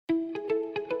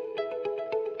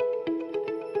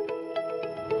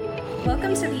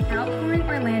Welcome to the Outpouring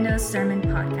Orlando Sermon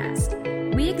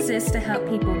Podcast. We exist to help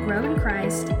people grow in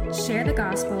Christ, share the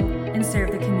gospel, and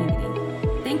serve the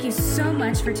community. Thank you so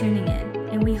much for tuning in,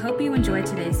 and we hope you enjoy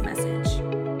today's message.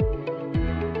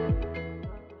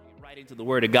 Right into the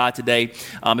Word of God today.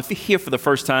 If you're here for the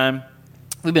first time,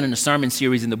 we've been in a sermon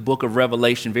series in the book of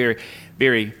Revelation, very,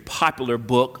 very popular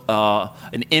book,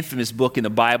 an infamous book in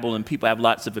the Bible, and people have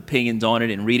lots of opinions on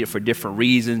it and read it for different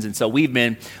reasons. And so we've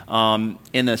been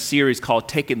in a series called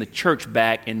Taking the Church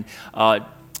Back, and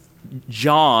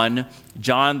John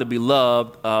the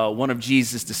Beloved, one of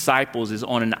Jesus' disciples, is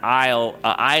on an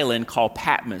island called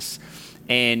Patmos,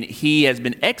 and he has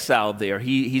been exiled there.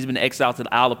 He's been exiled to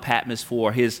the Isle of Patmos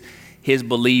for his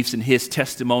beliefs and his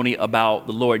testimony about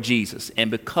the Lord Jesus.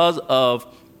 And because of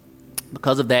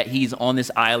that, he's on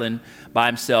this island by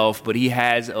himself, but he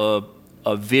has a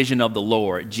vision of the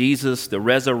Lord. Jesus, the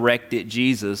resurrected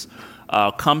Jesus,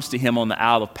 comes to him on the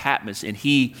Isle of Patmos, and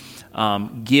he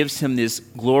gives him this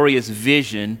glorious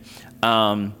vision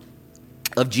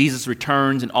of Jesus'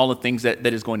 returns and all the things that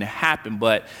is going to happen.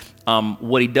 But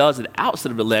what he does at the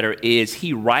outset of the letter is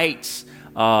he writes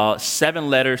 7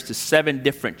 letters to 7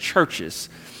 different churches.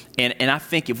 And I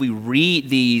think if we read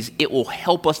these, it will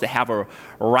help us to have a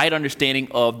right understanding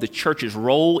of the church's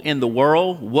role in the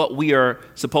world, what we are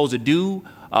supposed to do,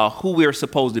 who we are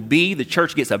supposed to be. The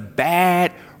church gets a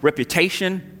bad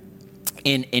reputation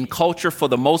in culture for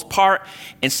the most part.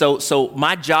 And so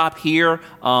my job here,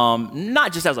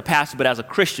 not just as a pastor, but as a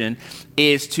Christian,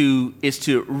 is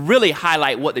to really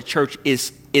highlight what the church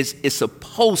is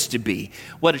supposed to be,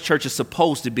 what a church is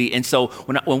supposed to be. And so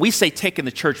when we say taking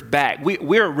the church back,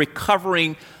 we're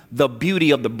recovering the beauty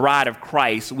of the bride of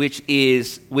Christ, which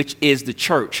is the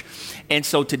church. And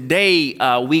so today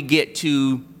we get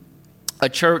to a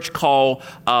church called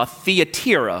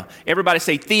Thyatira. Everybody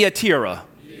say Thyatira.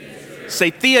 Say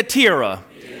Thyatira.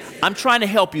 I'm trying to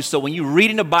help you so when you're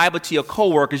reading the Bible to your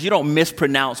coworkers, you don't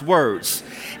mispronounce words.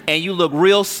 And you look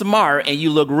real smart and you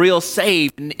look real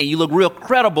saved and you look real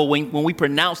credible when we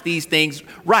pronounce these things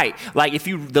right. Like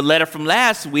the letter from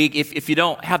last week, if you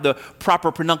don't have the proper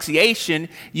pronunciation,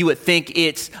 you would think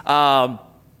it's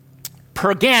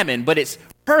Pergamon, but it's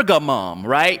Pergamum,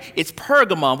 right? It's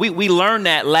Pergamum. We learned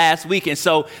that last week. And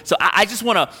so I just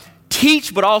want to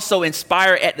teach, but also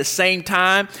inspire at the same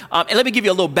time. And let me give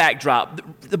you a little backdrop.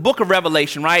 The book of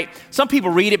Revelation, right? Some people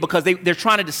read it because they're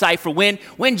trying to decipher when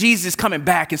Jesus is coming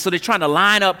back. And so they're trying to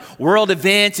line up world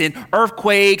events and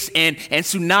earthquakes and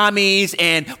tsunamis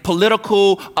and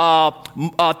political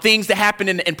things that happen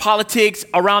in politics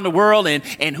around the world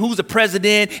and who's the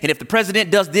president. And if the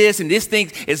president does this and this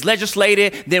thing is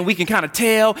legislated, then we can kind of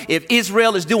tell if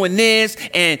Israel is doing this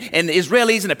and the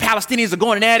Israelis and the Palestinians are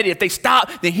going at it. If they stop,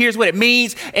 then here's what it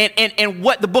means. And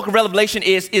what the book of Revelation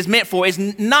is meant for is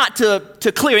not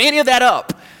to clear any of that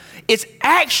up. It's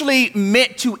actually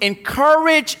meant to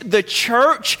encourage the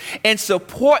church and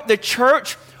support the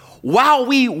church while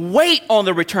we wait on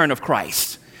the return of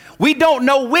Christ. We don't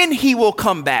know when he will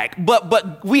come back,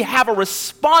 but we have a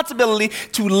responsibility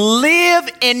to live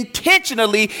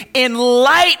intentionally in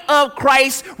light of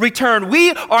Christ's return.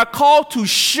 We are called to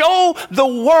show the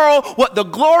world what the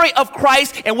glory of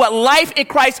Christ and what life in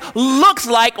Christ looks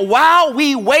like while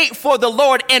we wait for the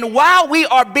Lord. And while we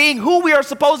are being who we are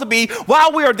supposed to be,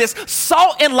 while we are this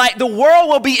salt and light, the world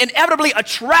will be inevitably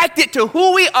attracted to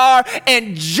who we are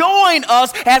and join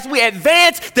us as we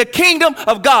advance the kingdom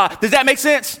of God. Does that make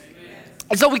sense?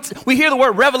 And so we hear the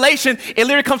word revelation. It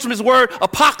literally comes from this word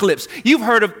apocalypse. You've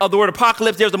heard of the word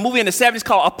apocalypse. There's a movie in the 70s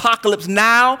called Apocalypse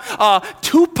Now.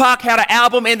 Tupac had an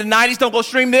album in the 90s. Don't go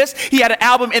stream this. He had an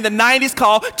album in the 90s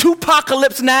called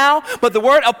Tupacalypse Now. But the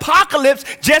word apocalypse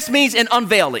just means an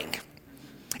unveiling.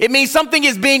 It means something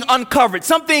is being uncovered.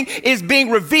 Something is being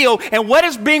revealed. And what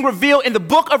is being revealed in the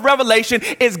book of Revelation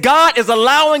is God is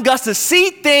allowing us to see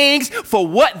things for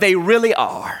what they really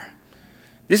are.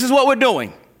 This is what we're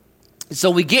doing. So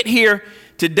we get here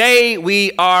today,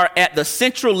 we are at the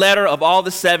central letter of all the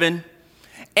 7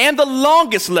 and the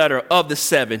longest letter of the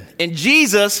 7. And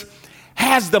Jesus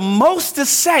has the most to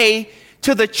say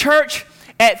to the church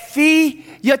at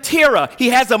Thyatira. He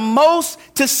has the most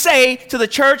to say to the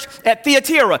church at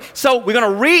Thyatira. So we're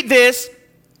going to read this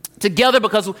together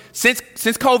because since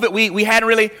COVID, we hadn't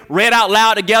really read out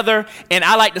loud together. And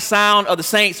I like the sound of the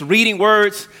saints reading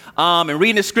words and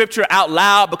reading the scripture out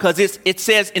loud because it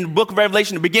says in the book of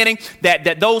Revelation, in the beginning,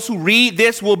 that those who read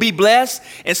this will be blessed.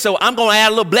 And so I'm going to add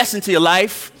a little blessing to your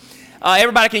life.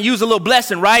 Everybody can use a little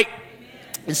blessing, right?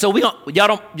 And so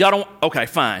y'all don't, okay,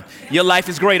 fine. Your life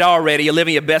is great already. You're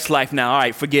living your best life now. All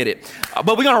right, forget it.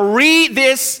 But we're going to read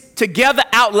this together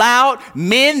out loud.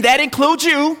 Men, that includes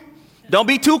you. Don't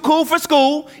be too cool for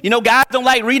school. You know, guys don't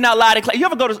like reading out loud in class. You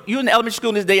ever you in elementary school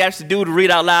in this day asked the dude to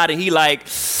read out loud and he like,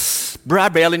 bro, I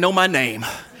barely know my name.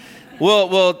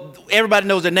 Well, everybody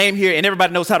knows their name here and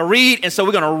everybody knows how to read. And so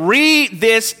we're going to read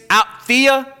this out.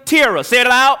 Thyatira. Say it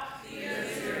out.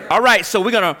 All right, so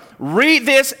we're going to read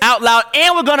this out loud,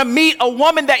 and we're going to meet a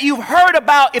woman that you've heard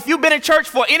about. If you've been in church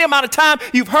for any amount of time,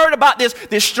 you've heard about this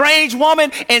strange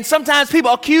woman, and sometimes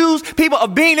people accuse people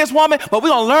of being this woman, but we're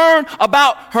going to learn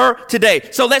about her today.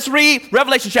 So let's read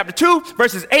Revelation chapter 2,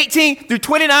 verses 18 through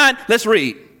 29. Let's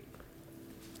read.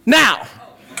 Now,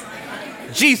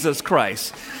 Jesus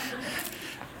Christ.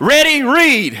 Ready,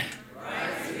 read.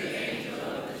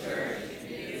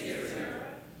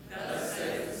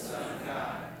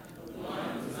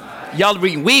 Y'all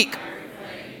reading weak.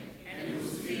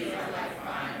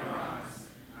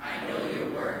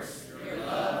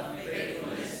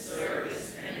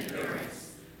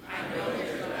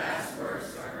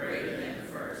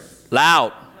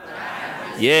 Loud.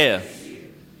 Yeah.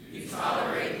 You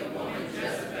tolerate the woman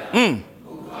Jezebel,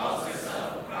 who calls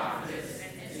herself a prophetess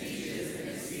and teaches and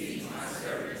deceives my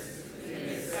servants to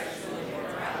commit sexual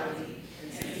immorality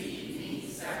and to eat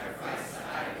meat sacrificed to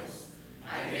idols.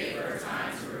 I gave her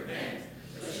time to repent,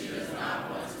 but she does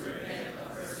not want to repent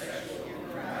of her sexual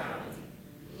immorality.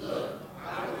 Look,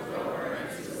 I will throw her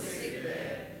into a sick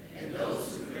bed, and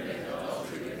those who commit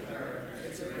adultery with her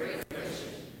into great affliction.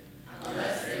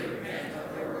 Unless they repent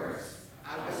of her works,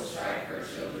 I will strike her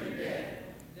children dead.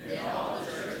 Then all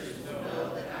the churches will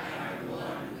know that I am the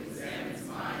one who examines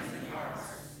minds and hearts,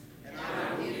 and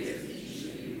I will give to each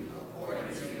of you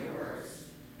according to your works.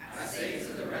 I say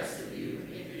to the rest of you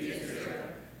in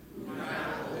Thyatira, who do not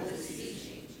hold this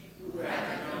teaching, who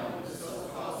haven't known the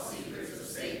so-called secrets of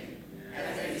Satan,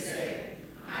 as they say,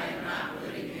 I am not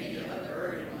putting any other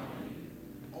burden on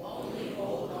you. Only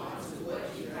hold on to what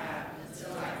you have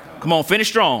until I come. Come on, finish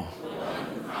strong. The one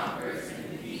who conquers and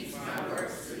who keeps my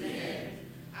works to the end,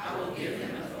 I will give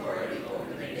him authority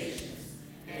over the nations,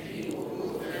 and he will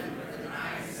rule them with an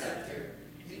iron scepter.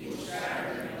 He will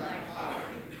shatter them like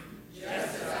pottery.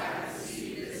 Just as I have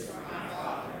received this from my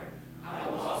Father, I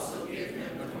will also give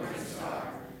him the morning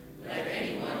star. Let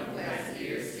anyone who has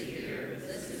ears to hear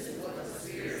listen to what the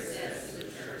Spirit says to the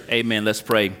church. Amen. Let's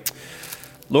pray.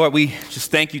 Lord, we just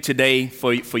thank you today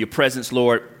for your presence,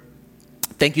 Lord.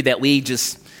 Thank you that we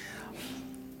just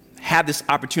have this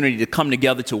opportunity to come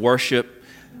together to worship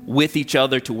with each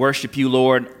other, to worship you,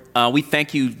 Lord. We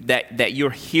thank you that you're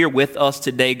here with us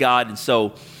today, God. And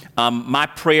so my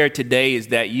prayer today is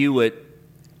that you would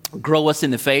grow us in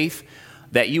the faith,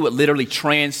 that you would literally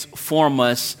transform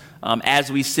us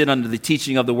as we sit under the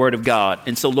teaching of the Word of God.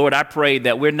 And so, Lord, I pray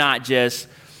that we're not just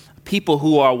people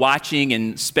who are watching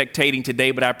and spectating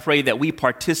today, but I pray that we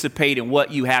participate in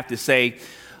what you have to say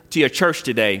to your church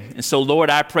today. And so, Lord,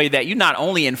 I pray that you not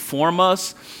only inform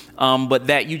us, but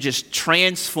that you just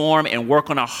transform and work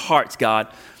on our hearts, God.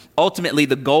 Ultimately,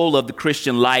 the goal of the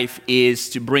Christian life is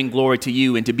to bring glory to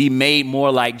you and to be made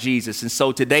more like Jesus. And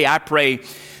so today I pray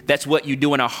that's what you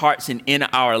do in our hearts and in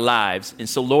our lives. And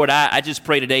so, Lord, I just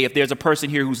pray today, if there's a person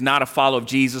here who's not a follower of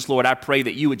Jesus, Lord, I pray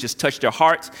that you would just touch their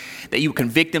hearts, that you would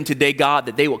convict them today, God,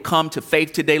 that they will come to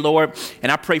faith today, Lord.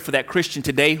 And I pray for that Christian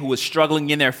today who is struggling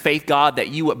in their faith, God, that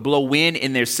you would blow wind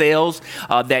in their sails,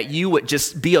 that you would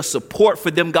just be a support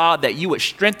for them, God, that you would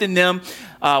strengthen them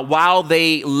while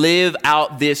they live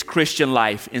out this Christian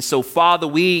life. And so, Father,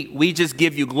 we just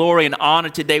give you glory and honor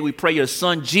today. We pray your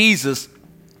Son, Jesus,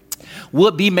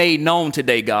 would be made known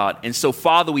today, God. And so,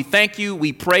 Father, we thank you,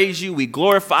 we praise you, we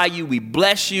glorify you, we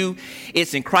bless you.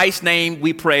 It's in Christ's name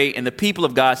we pray. And the people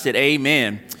of God said,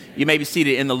 amen. You may be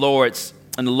seated in the Lord's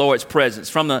presence.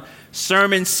 From the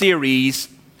sermon series,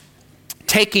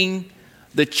 Taking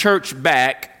the Church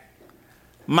Back,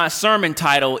 my sermon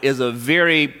title is a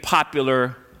very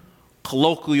popular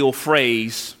colloquial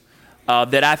phrase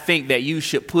that I think that you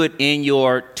should put in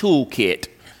your toolkit.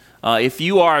 If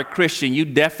you are a Christian, you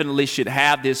definitely should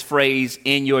have this phrase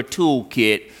in your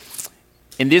toolkit.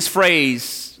 And this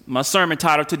phrase, my sermon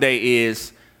title today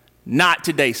is, Not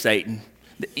Today, Satan.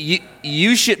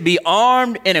 You should be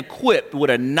armed and equipped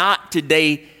with a not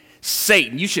today,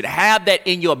 Satan. You should have that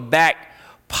in your back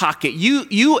pocket.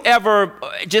 You ever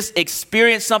just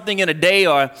experience something in a day,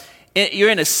 or you're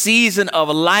in a season of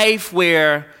life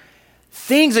where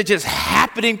things are just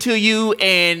happening to you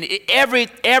and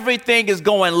everything is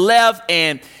going left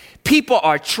and people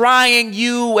are trying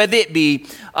you, whether it be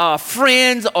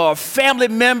friends or family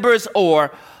members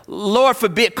or Lord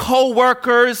forbid,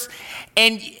 co-workers,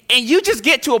 and you just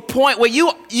get to a point where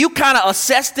you kind of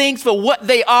assess things for what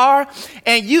they are,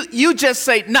 and you just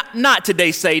say, not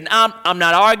today, Satan. I'm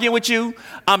not arguing with you.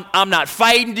 I'm not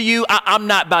fighting to you. I'm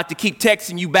not about to keep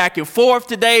texting you back and forth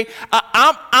today.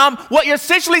 What you're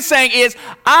essentially saying is,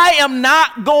 I am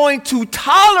not going to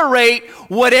tolerate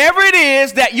whatever it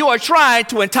is that you are trying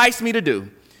to entice me to do.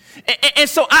 And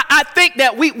so I think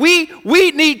that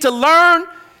we need to learn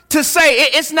to say,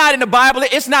 it's not in the Bible,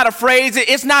 it's not a phrase,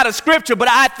 it's not a scripture, but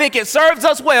I think it serves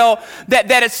us well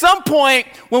that at some point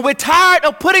when we're tired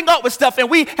of putting up with stuff and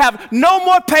we have no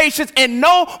more patience and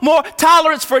no more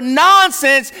tolerance for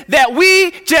nonsense, that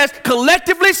we just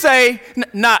collectively say,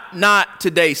 not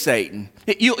today, Satan.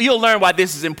 You'll learn why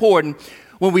this is important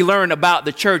when we learn about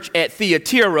the church at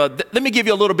Thyatira. Let me give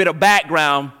you a little bit of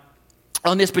background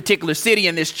on this particular city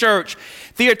and this church.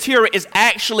 Thyatira is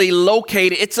actually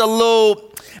located, it's a little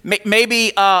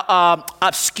maybe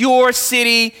obscure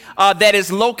city that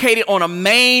is located on a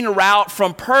main route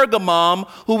from Pergamum,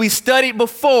 who we studied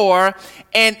before,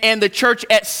 and the church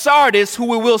at Sardis, who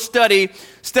we will study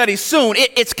soon.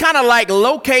 It's kind of like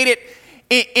located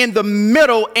in the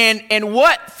middle, and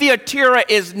what Thyatira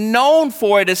is known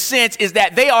for, in a sense, is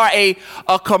that they are a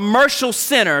commercial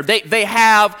center. They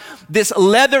have this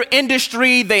leather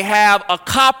industry, they have a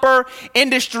copper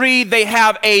industry, they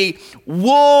have a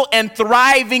wool and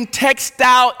thriving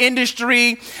textile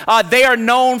industry. They are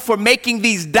known for making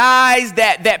these dyes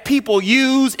that people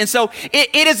use, and so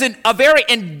it is a very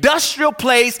industrial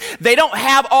place. They don't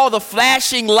have all the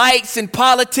flashing lights and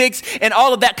politics and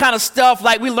all of that kind of stuff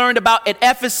like we learned about at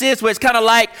Ephesus, where it's kind of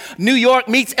like New York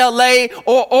meets LA,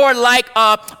 or like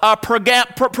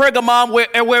Pergamum,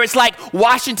 where it's like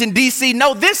Washington, D.C.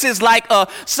 No, this is like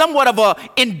somewhat of a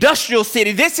industrial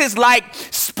city. This is like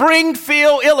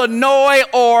Springfield, Illinois,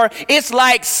 or it's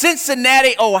like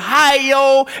Cincinnati,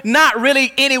 Ohio, not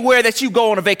really anywhere that you go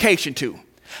on a vacation to.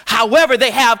 However,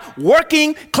 they have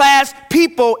working class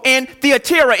people in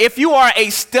Thyatira. If you are a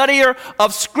studier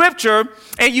of Scripture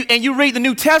and you read the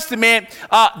New Testament,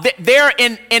 there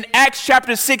in Acts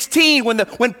chapter 16,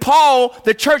 when Paul,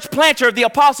 the church planter, the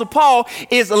Apostle Paul,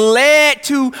 is led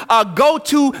to go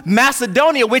to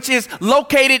Macedonia, which is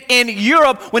located in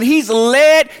Europe, when he's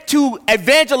led to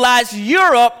evangelize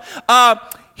Europe,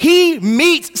 he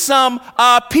meets some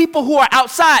people who are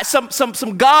outside,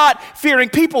 some God-fearing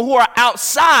people who are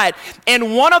outside.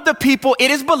 And one of the people, it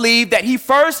is believed that he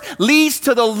first leads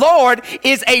to the Lord,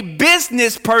 is a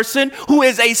business person who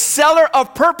is a seller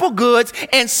of purple goods.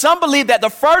 And some believe that the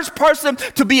first person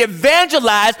to be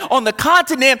evangelized on the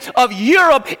continent of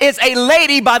Europe is a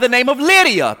lady by the name of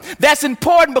Lydia. That's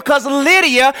important because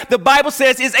Lydia, the Bible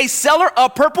says, is a seller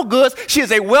of purple goods. She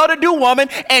is a well-to-do woman,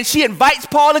 and she invites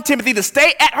Paul and Timothy to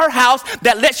stay at her house.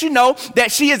 That lets you know that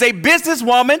she is a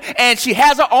businesswoman and she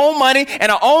has her own money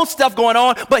and her own stuff going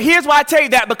on. But here's why I tell you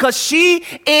that: because she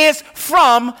is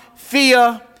from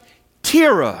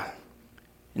Thyatira.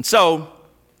 And so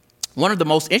one of the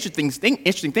most interesting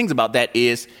things about that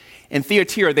is in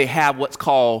Thyatira they have what's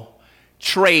called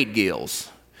trade guilds.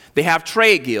 They have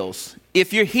trade guilds.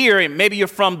 If you're here and maybe you're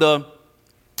from the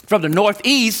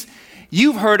Northeast,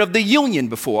 you've heard of the union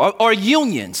before, or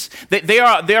unions. There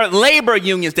are labor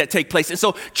unions that take place. And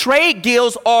so trade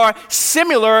guilds are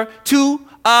similar to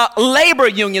labor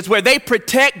unions, where they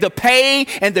protect the pay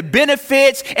and the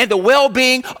benefits and the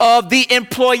well-being of the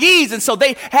employees. And so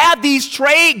they have these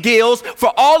trade guilds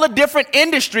for all the different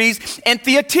industries in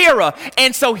Thyatira.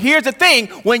 And so here's the thing: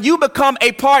 when you become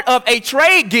a part of a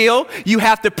trade guild, you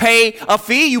have to pay a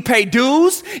fee, you pay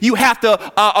dues, you have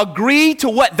to agree to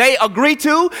what they agree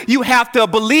to, you have to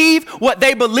believe what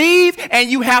they believe,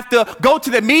 and you have to go to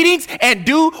the meetings and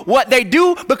do what they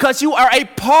do, because you are a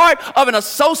part of an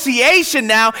association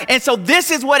now. And so this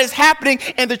is what is happening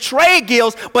in the trade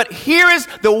guilds. But here is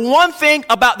the one thing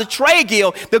about the trade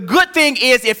guild. The good thing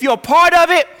is, if you're a part of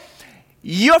it,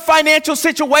 your financial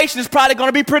situation is probably going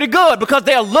to be pretty good, because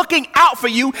they're looking out for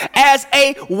you as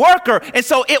a worker. And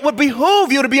so it would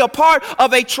behoove you to be a part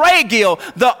of a trade guild.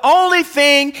 The only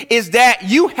thing is that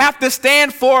you have to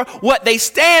stand for what they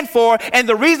stand for. And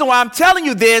the reason why I'm telling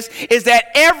you this is that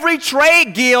every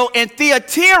trade guild in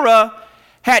Thyatira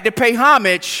had to pay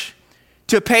homage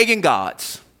to pagan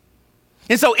gods.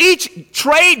 And so each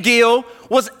trade guild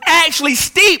was actually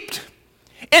steeped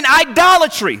in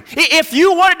idolatry. If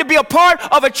you wanted to be a part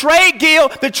of a trade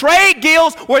guild, the trade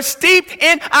guilds were steeped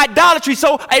in idolatry.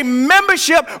 So a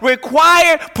membership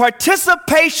required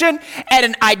participation at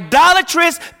an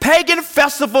idolatrous pagan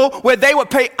festival where they would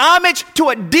pay homage to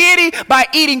a deity by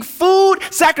eating food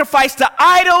sacrificed to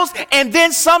idols and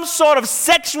then some sort of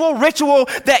sexual ritual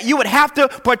that you would have to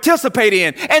participate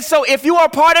in. And so if you are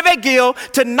part of a guild,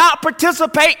 to not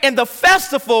participate in the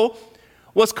festival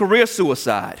was career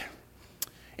suicide.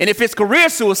 And if it's career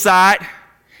suicide,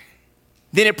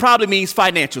 then it probably means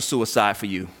financial suicide for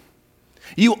you.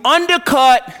 You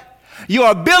undercut your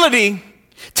ability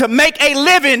to make a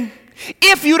living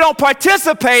if you don't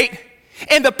participate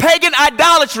in the pagan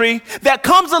idolatry that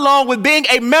comes along with being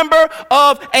a member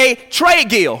of a trade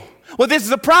guild. Well, this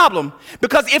is a problem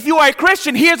because if you are a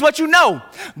Christian, here's what you know.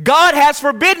 God has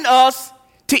forbidden us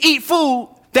to eat food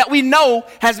that we know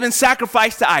has been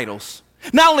sacrificed to idols.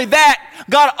 Not only that,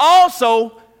 God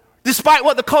also, despite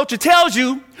what the culture tells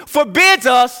you, forbids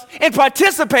us in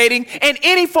participating in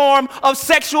any form of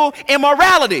sexual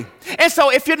immorality. And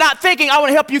so if you're not thinking, I want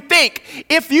to help you think.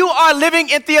 If you are living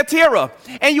in Thyatira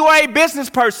and you are a business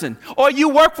person or you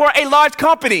work for a large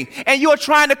company and you are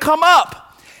trying to come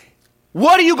up,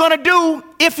 what are you going to do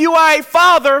if you are a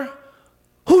father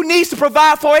who needs to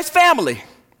provide for his family?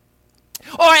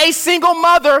 Or a single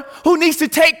mother who needs to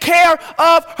take care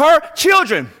of her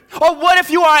children? Or what if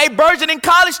you are a burgeoning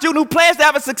college student who plans to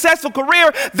have a successful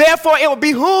career? Therefore, it will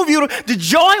behoove you to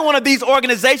join one of these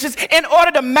organizations in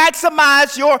order to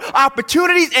maximize your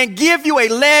opportunities and give you a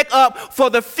leg up for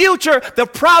the future. The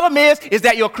problem is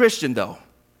that you're a Christian, though.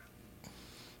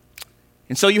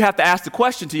 And so you have to ask the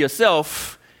question to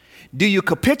yourself, do you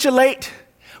capitulate,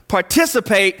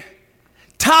 participate,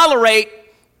 tolerate,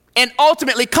 and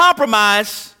ultimately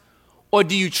compromise, or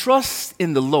do you trust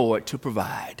in the Lord to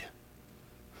provide?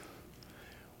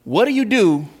 What do you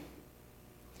do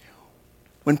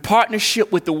when partnership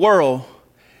with the world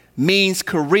means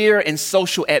career and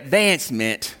social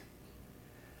advancement,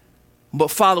 but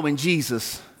following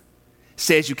Jesus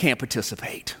says you can't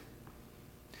participate?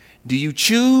 Do you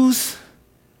choose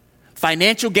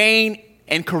financial gain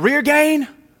and career gain,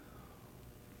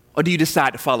 or do you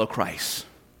decide to follow Christ?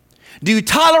 Do you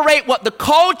tolerate what the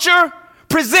culture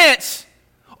presents,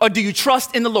 or do you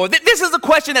trust in the Lord? This is a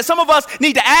question that some of us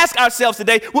need to ask ourselves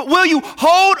today. Will you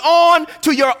hold on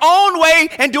to your own way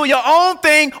and do your own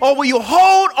thing, or will you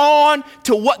hold on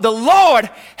to what the Lord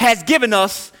has given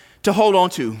us to hold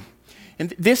on to?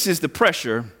 And this is the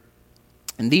pressure,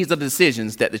 and these are the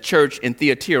decisions that the church in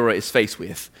Thyatira is faced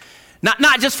with.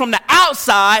 Not just from the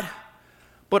outside,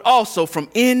 but also from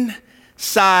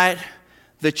inside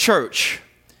the church.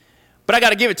 But I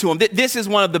got to give it to them. This is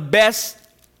one of the best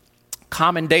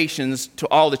commendations to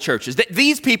all the churches.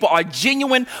 These people are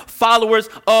genuine followers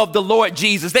of the Lord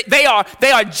Jesus. They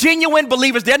are genuine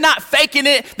believers. They're not faking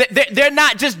it. They're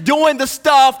not just doing the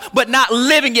stuff but not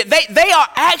living it. They are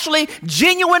actually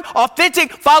genuine,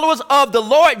 authentic followers of the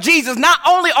Lord Jesus. Not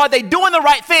only are they doing the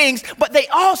right things, but they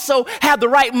also have the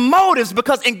right motives,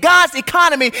 because in God's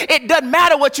economy, it doesn't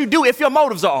matter what you do if your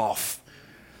motives are off.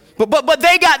 But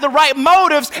they got the right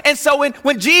motives. And so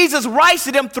when Jesus writes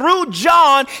to them through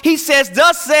John, he says,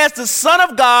 thus says the Son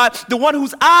of God, the one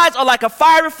whose eyes are like a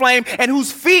fiery flame and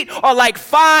whose feet are like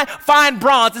fine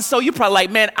bronze. And so you're probably like,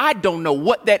 man, I don't know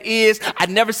what that is. I've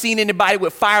never seen anybody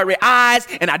with fiery eyes,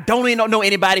 and I don't even know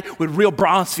anybody with real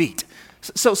bronze feet.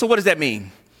 So what does that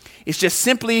mean? It's just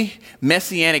simply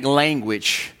messianic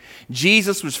language.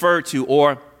 Jesus referred to,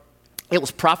 or it was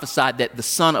prophesied that the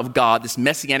Son of God, this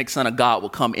messianic Son of God, will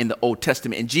come in the Old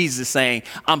Testament. And Jesus is saying,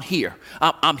 I'm here.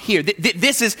 I'm here.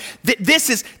 This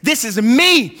is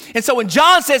me. And so when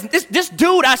John says, this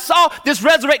dude, I saw this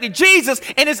resurrected Jesus,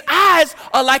 and his eyes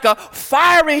are like a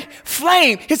fiery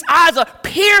flame. His eyes are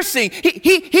piercing.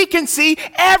 He can see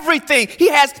everything. He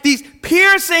has these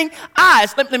piercing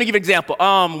eyes. Let me give you an example.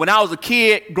 When I was a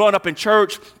kid growing up in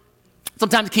church,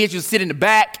 sometimes the kids used to sit in the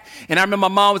back, and I remember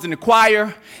my mom was in the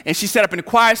choir, and she sat up in the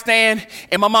choir stand,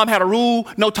 and my mom had a rule,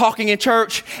 no talking in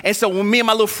church. And so when me and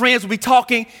my little friends would be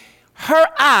talking, her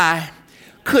eye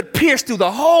could pierce through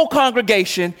the whole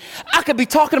congregation. I could be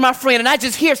talking to my friend, and I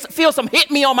just feel some hit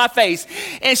me on my face,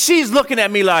 and she's looking at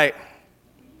me like,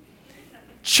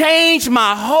 change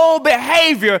my whole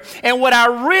behavior. And what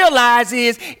I realize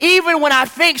is, even when I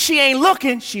think she ain't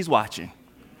looking, she's watching.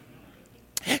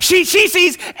 She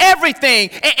sees everything.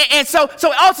 And so it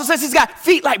also says he's got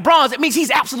feet like bronze. It means he's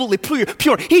absolutely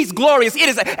pure. He's glorious. It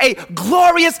is a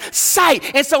glorious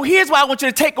sight. And so here's what I want you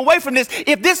to take away from this.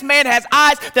 If this man has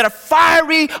eyes that are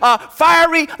fiery,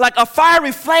 like a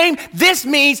fiery flame, this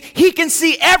means he can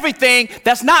see everything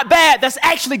that's not bad, that's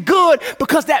actually good,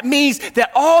 because that means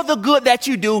that all the good that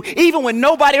you do, even when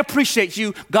nobody appreciates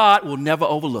you, God will never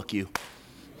overlook you.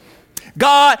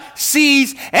 God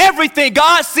sees everything.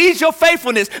 God sees your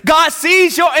faithfulness. God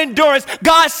sees your endurance.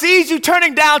 God sees you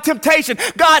turning down temptation.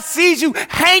 God sees you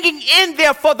hanging in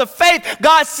there for the faith.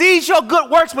 God sees your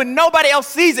good works when nobody else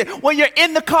sees it. When you're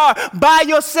in the car by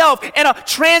yourself and a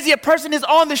transient person is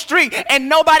on the street and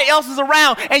nobody else is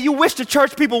around, and you wish the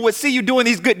church people would see you doing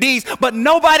these good deeds, but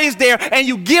nobody's there, and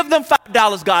you give them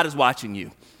 $5, God is watching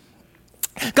you.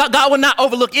 God will not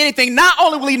overlook anything. Not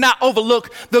only will he not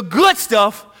overlook the good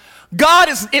stuff,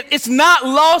 it's not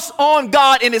lost on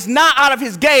God, and it's not out of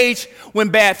his gauge when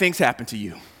bad things happen to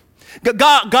you.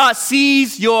 God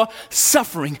sees your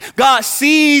suffering. God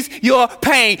sees your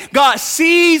pain. God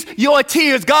sees your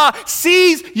tears. God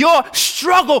sees your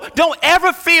struggle. Don't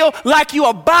ever feel like you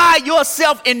are by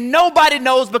yourself and nobody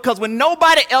knows, because when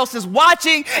nobody else is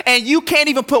watching and you can't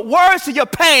even put words to your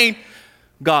pain,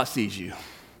 God sees you.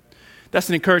 That's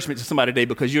an encouragement to somebody today,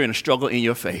 because you're in a struggle in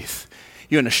your faith.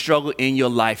 You're in a struggle in your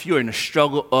life. You're in a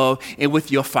struggle and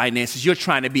with your finances. You're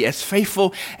trying to be as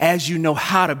faithful as you know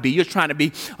how to be. You're trying to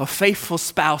be a faithful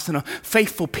spouse and a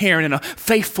faithful parent and a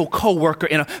faithful coworker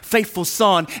and a faithful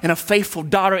son and a faithful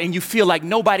daughter, and you feel like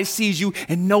nobody sees you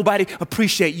and nobody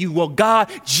appreciates you. Well, God,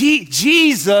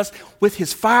 Jesus, with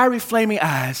his fiery, flaming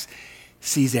eyes,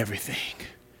 sees everything.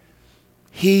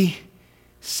 He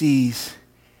sees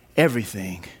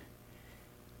everything.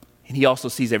 And he also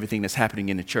sees everything that's happening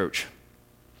in the church.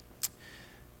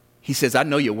 He says, I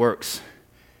know your works.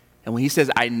 And when he says,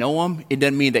 I know them, it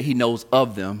doesn't mean that he knows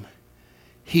of them.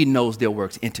 He knows their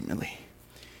works intimately.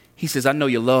 He says, I know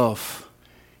your love,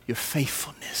 your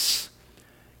faithfulness,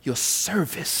 your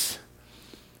service,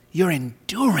 your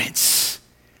endurance.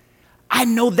 I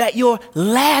know that your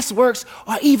last works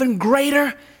are even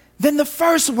greater than the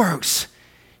first works.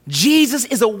 Jesus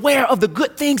is aware of the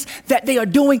good things that they are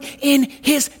doing in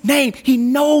his name. He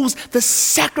knows the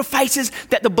sacrifices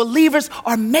that the believers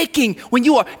are making. When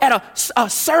you are at a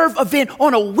serve event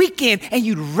on a weekend and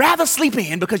you'd rather sleep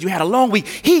in because you had a long week,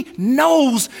 he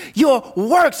knows your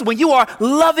works. When you are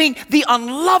loving the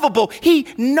unlovable, he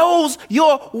knows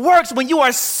your works. When you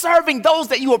are serving those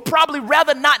that you would probably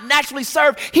rather not naturally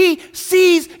serve, he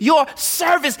sees your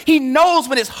service. He knows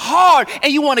when it's hard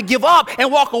and you want to give up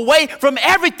and walk away from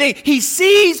everything. He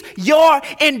sees your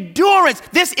endurance.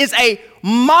 This is a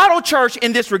model church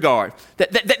in this regard.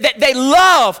 That they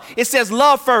love. It says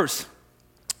love first.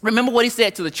 Remember what he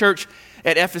said to the church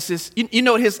at Ephesus? You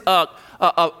know what his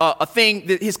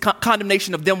his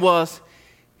condemnation of them was?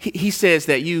 He says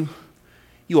that you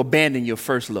abandon your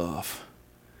first love.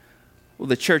 Well,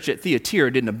 the church at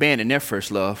Thyatira didn't abandon their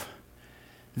first love.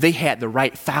 They had the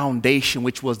right foundation,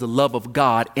 which was the love of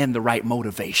God, and the right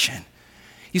motivation.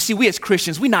 You see, we as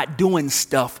Christians, we're not doing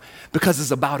stuff because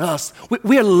it's about us.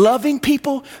 We're loving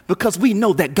people because we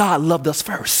know that God loved us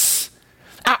first.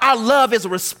 Our love is a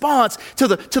response to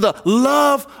the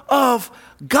love of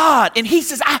God. And he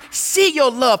says, I see your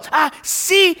love. I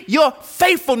see your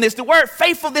faithfulness. The word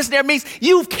faithfulness there means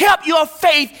you've kept your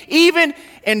faith even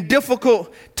in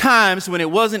difficult times when it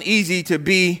wasn't easy to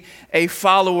be a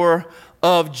follower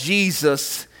of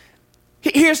Jesus.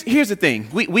 Here's the thing.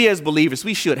 We as believers,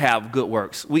 we should have good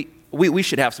works. We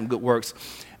should have some good works.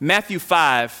 Matthew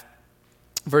 5,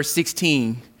 verse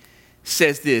 16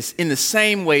 says this: in the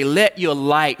same way, let your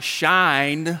light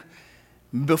shine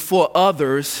before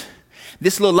others.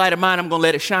 This little light of mine, I'm going to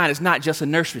let it shine. It's not just a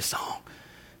nursery song.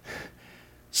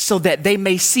 So that they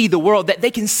may see the world, that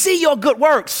they can see your good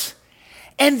works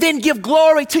and then give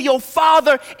glory to your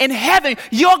Father in heaven.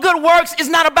 Your good works is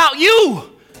not about you.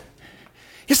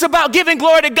 It's about giving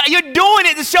glory to God. You're doing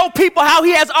it to show people how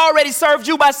he has already served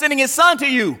you by sending his son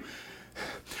to you.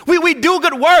 We do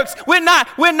good works. We're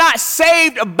not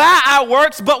saved by our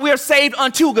works, but we're saved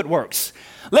unto good works.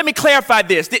 Let me clarify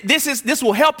this. This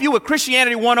will help you with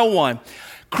Christianity 101.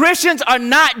 Christians are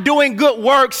not doing good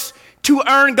works to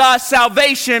earn God's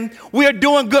salvation. We're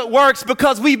doing good works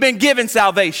because we've been given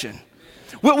salvation.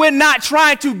 We're not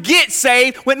trying to get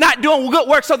saved. We're not doing good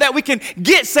works so that we can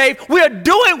get saved. We're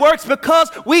doing works because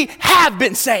we have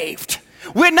been saved.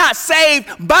 We're not saved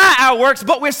by our works,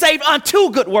 but we're saved unto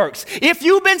good works. If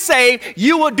you've been saved,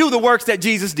 you will do the works that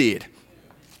Jesus did.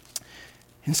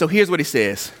 And so here's what he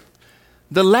says.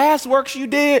 The last works you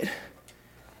did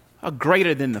are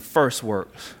greater than the first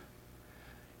works.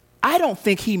 I don't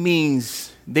think he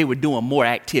means they were doing more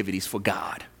activities for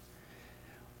God.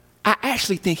 I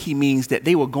actually think he means that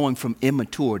they were going from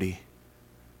immaturity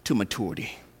to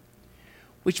maturity.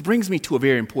 Which brings me to a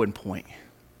very important point.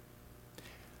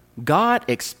 God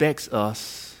expects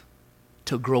us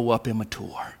to grow up and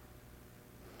mature.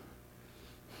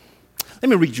 Let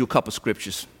me read you a couple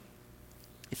scriptures.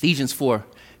 Ephesians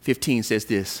 4:15 says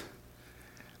this: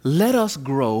 let us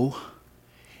grow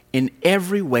in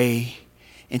every way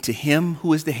into him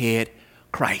who is the head,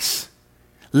 Christ.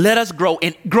 Let us grow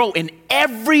in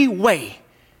every way.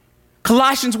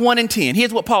 Colossians 1:10.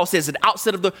 Here's what Paul says at the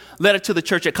outset of the letter to the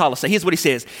church at Colossae. Here's what he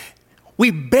says: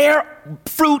 we bear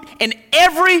fruit in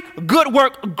every good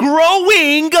work,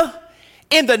 growing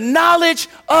in the knowledge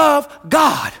of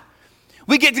God.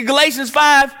 We get to Galatians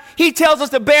 5. He tells us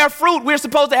to bear fruit. We're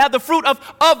supposed to have the fruit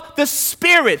of the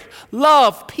Spirit: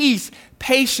 love, peace,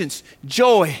 patience,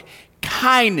 joy,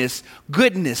 kindness,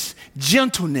 goodness,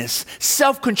 gentleness,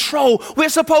 self-control. We're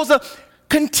supposed to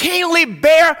continually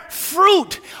bear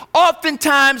fruit.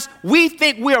 Oftentimes, we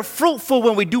think we're fruitful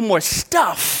when we do more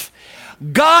stuff.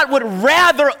 God would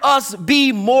rather us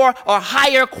be more or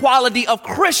higher quality of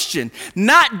Christian,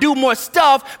 not do more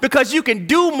stuff, because you can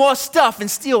do more stuff and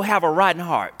still have a rotten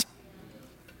heart.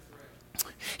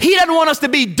 He doesn't want us to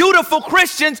be dutiful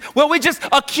Christians where we're just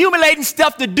accumulating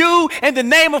stuff to do in the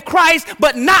name of Christ,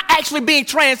 but not actually being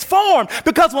transformed.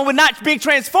 Because when we're not being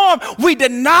transformed, we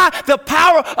deny the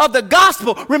power of the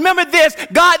gospel. Remember this: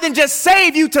 God didn't just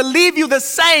save you to leave you the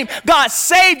same. God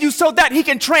saved you so that he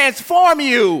can transform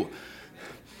you.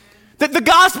 The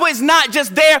gospel is not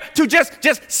just there to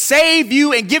just save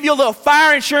you and give you a little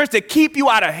fire insurance to keep you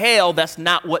out of hell. That's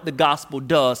not what the gospel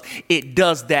does. It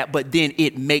does that, but then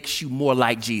it makes you more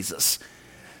like Jesus.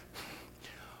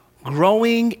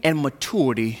 Growing and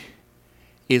maturity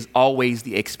is always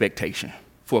the expectation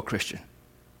for a Christian.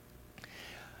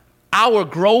 Our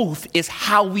growth is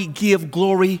how we give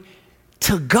glory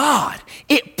to God.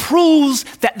 It proves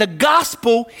that the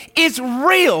gospel is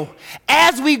real.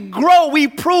 As we grow, we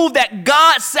prove that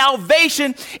God's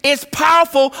salvation is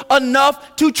powerful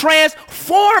enough to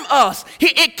transform us.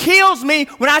 It kills me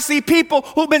when I see people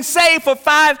who've been saved for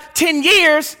 5-10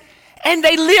 years and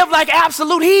they live like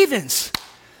absolute heathens.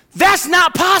 That's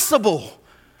not possible.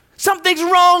 Something's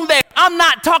wrong there. I'm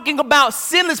not talking about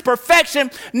sinless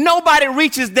perfection. Nobody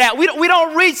reaches that. We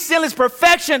don't reach sinless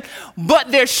perfection,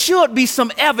 but there should be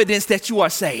some evidence that you are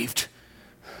saved.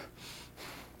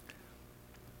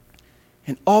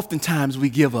 And oftentimes we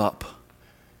give up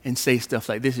and say stuff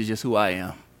like, this is just who I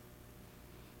am.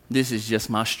 This is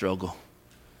just my struggle.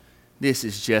 This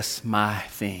is just my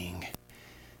thing.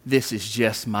 This is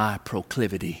just my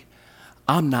proclivity.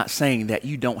 I'm not saying that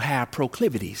you don't have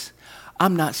proclivities.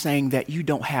 I'm not saying that you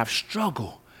don't have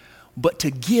struggle, but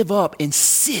to give up and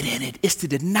sit in it is to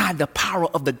deny the power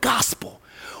of the gospel.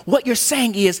 What you're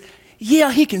saying is,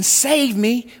 yeah, he can save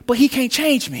me, but he can't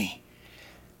change me.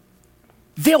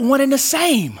 They're one and the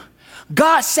same.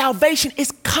 God's salvation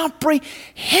is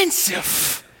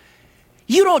comprehensive.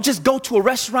 You don't just go to a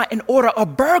restaurant and order a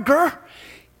burger.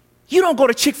 You don't go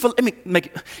to Chick-fil-A.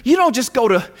 You don't just go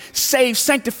to saved,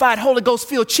 sanctified, Holy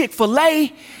Ghost-filled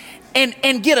Chick-fil-A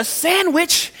and get a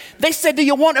sandwich. They said, do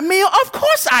you want a meal? Of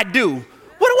course I do. What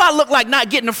do I look like not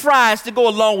getting the fries to go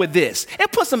along with this? And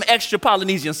put some extra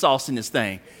Polynesian sauce in this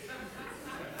thing.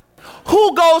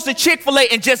 Who goes to Chick-fil-A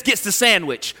and just gets the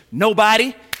sandwich?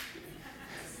 Nobody.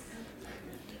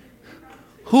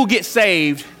 Who gets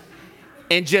saved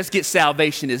and just gets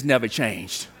salvation is never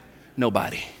changed?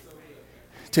 Nobody.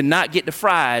 To not get the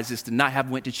fries is to not have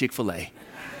went to Chick-fil-A.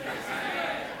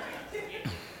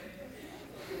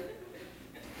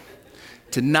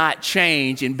 To not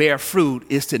change and bear fruit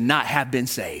is to not have been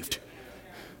saved.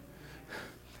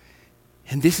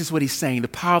 And this is what he's saying: the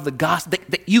power of the gospel.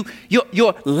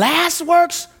 Your last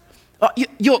works,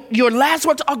 your last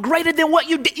works are greater than what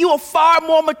you did. You are far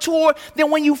more mature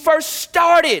than when you first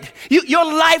started. Your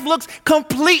life looks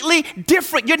completely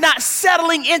different. You're not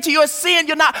settling into your sin.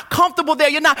 You're not comfortable there.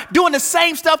 You're not doing the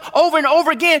same stuff over and over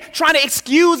again, trying to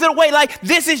excuse it away like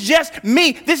this is just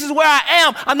me. This is where I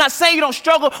am. I'm not saying you don't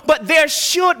struggle, but there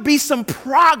should be some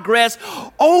progress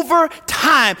over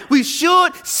time. We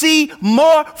should see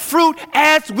more fruit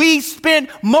as we spend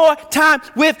more time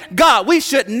with God. We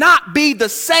should not be the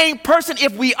same person.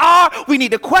 If we are, we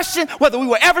need to question whether we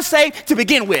were ever saved to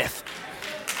begin with.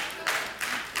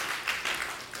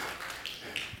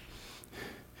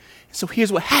 So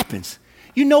here's what happens.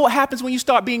 You know what happens when you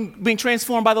start being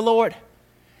transformed by the Lord?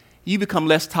 You become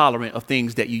less tolerant of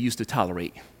things that you used to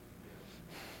tolerate.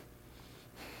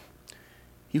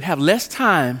 You have less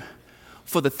time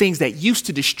for the things that used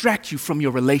to distract you from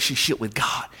your relationship with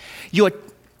God. Your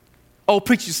old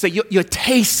preachers say your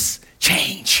tastes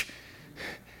change.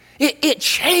 It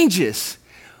changes.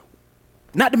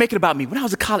 Not to make it about me. When I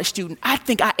was a college student, I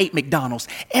think I ate McDonald's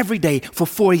every day for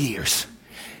 4 years.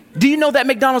 Do you know that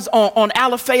McDonald's on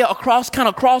Alafaya across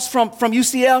from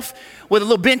UCF, where the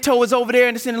little bento is over there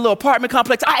and it's in a little apartment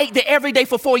complex? I ate there every day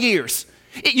for 4 years.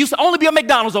 It used to only be a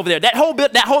McDonald's over there. That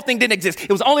whole thing didn't exist. It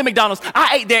was only McDonald's.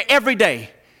 I ate there every day.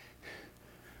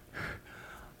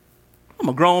 I'm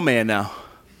a grown man now.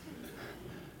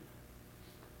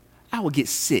 I would get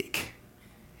sick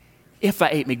if I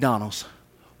ate McDonald's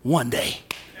one day.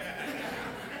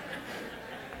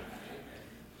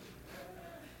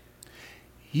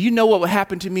 You know what would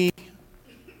happen to me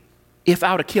if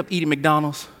I would have kept eating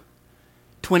McDonald's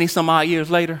 20 some odd years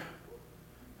later?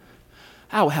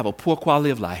 I would have a poor quality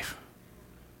of life.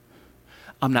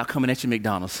 I'm not coming at you,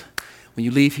 McDonald's. When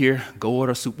you leave here, go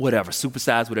order soup, whatever,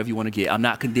 supersize whatever you want to get. I'm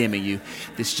not condemning you.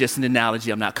 This is just an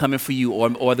analogy. I'm not coming for you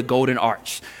or the golden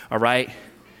arch, all right?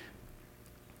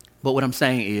 But what I'm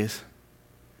saying is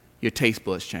your taste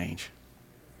buds change.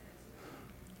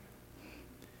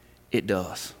 It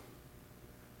does.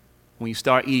 When you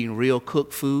start eating real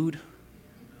cooked food,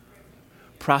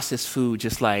 processed food,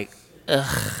 just like,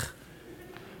 ugh.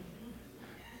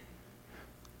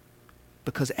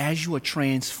 Because as you are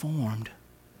transformed,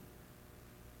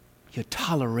 your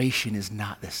toleration is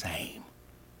not the same.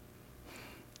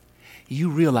 You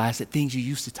realize that things you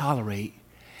used to tolerate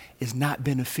is not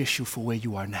beneficial for where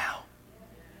you are now.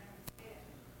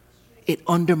 It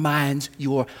undermines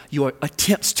your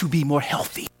attempts to be more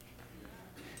healthy.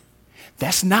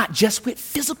 That's not just with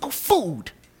physical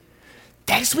food.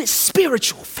 That's with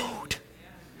spiritual food.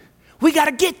 We got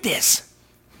to get this.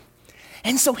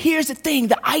 And so here's the thing.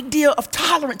 The idea of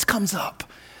tolerance comes up.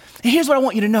 And here's what I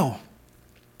want you to know.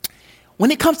 When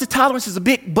it comes to tolerance, it's a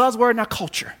big buzzword in our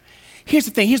culture. Here's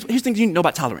the thing. Here's things you need to know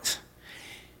about tolerance.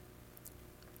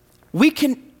 We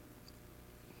can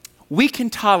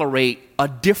tolerate a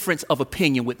difference of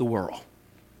opinion with the world.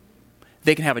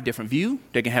 They can have a different view.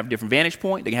 They can have a different vantage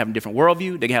point. They can have a different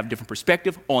worldview. They can have a different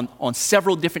perspective on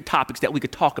several different topics that we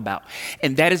could talk about.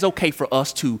 And that is okay for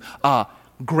us to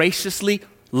graciously,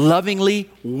 lovingly,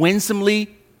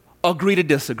 winsomely agree to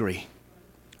disagree,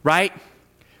 right?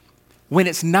 When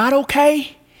it's not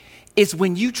okay, it's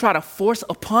when you try to force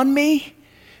upon me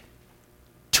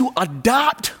to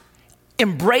adopt,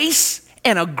 embrace,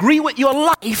 and agree with your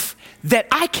life that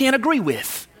I can't agree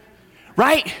with,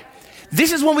 right?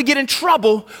 This is when we get in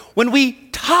trouble, when we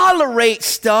tolerate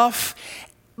stuff,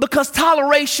 because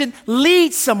toleration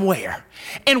leads somewhere.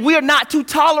 And we are not to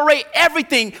tolerate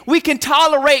everything. We can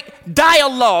tolerate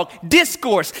dialogue,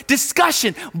 discourse,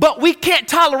 discussion, but we can't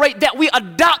tolerate that we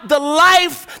adopt the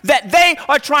life that they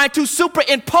are trying to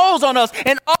superimpose on us.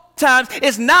 And oftentimes,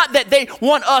 it's not that they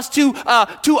want us to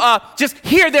just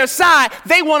hear their side.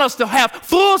 They want us to have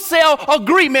full sale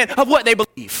agreement of what they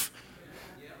believe.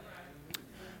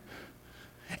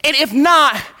 And if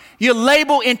not, you're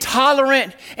labeled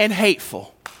intolerant and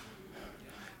hateful.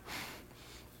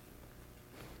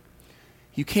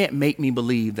 You can't make me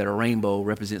believe that a rainbow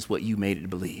represents what you made it to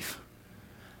believe.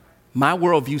 My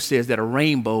worldview says that a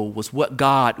rainbow was what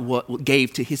God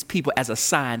gave to his people as a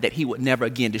sign that he would never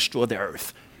again destroy the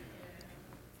earth.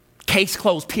 Case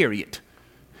closed, period.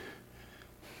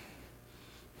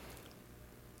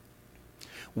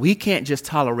 We can't just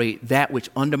tolerate that which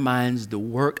undermines the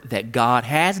work that God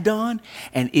has done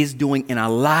and is doing in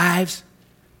our lives,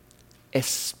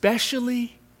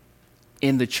 especially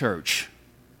in the church.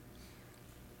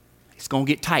 It's going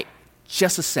to get tight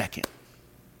just a second.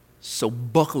 So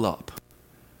buckle up.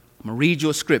 I'm going to read you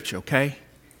a scripture, okay?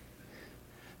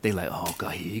 They like, oh,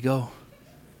 God, here you go.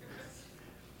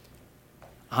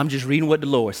 I'm just reading what the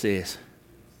Lord says.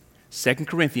 2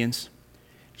 Corinthians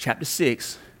chapter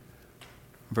 6,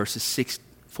 verses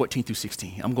 14 through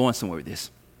 16. I'm going somewhere with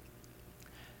this.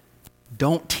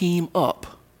 Don't team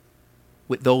up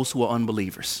with those who are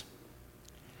unbelievers.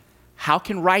 How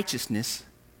can righteousness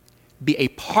be a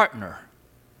partner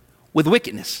with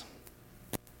wickedness?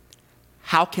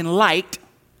 How can light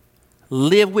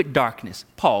live with darkness?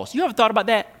 Pause. You ever thought about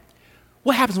that?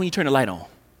 What happens when you turn the light on?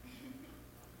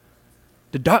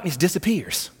 The darkness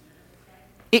disappears.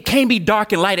 It can't be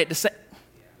dark and light at the same.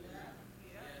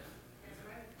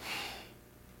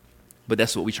 But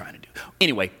that's what we're trying to do.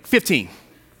 Anyway, 15.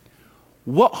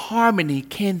 What harmony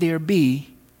can there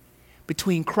be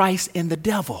between Christ and the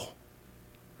devil?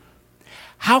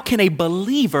 How can a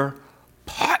believer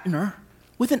partner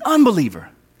with an unbeliever?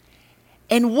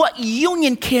 And what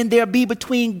union can there be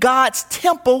between God's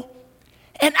temple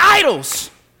and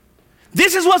idols?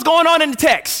 This is what's going on in the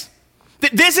text.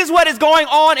 This is what is going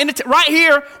on in right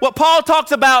here, what Paul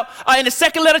talks about in the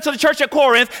second letter to the church at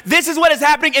Corinth. This is what is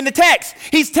happening in the text.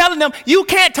 He's telling them, you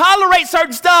can't tolerate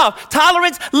certain stuff.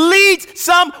 Tolerance leads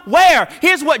somewhere.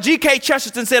 Here's what G.K.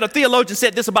 Chesterton said, a theologian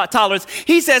said this about tolerance.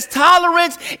 He says,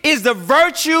 tolerance is the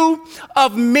virtue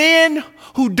of men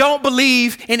who don't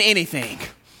believe in anything.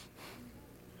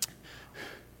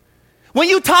 When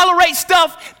you tolerate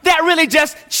stuff, that really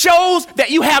just shows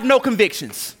that you have no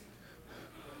convictions.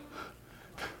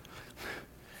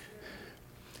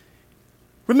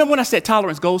 Remember when I said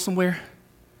tolerance goes somewhere?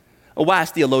 A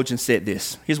wise theologian said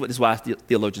this. Here's what this wise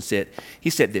theologian said. He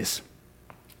said this.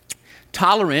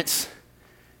 Tolerance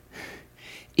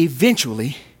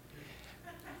eventually,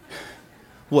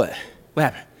 what? What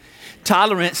happened?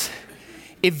 Tolerance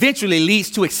eventually leads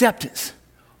to acceptance,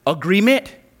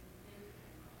 agreement,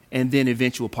 and then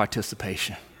eventual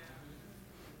participation.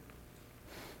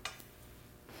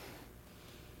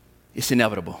 It's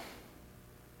inevitable.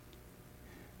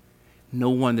 No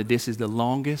wonder this is the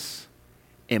longest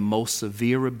and most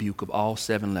severe rebuke of all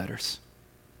 7 letters.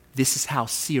 This is how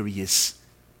serious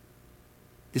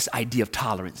this idea of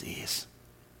tolerance is.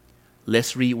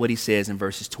 Let's read what he says in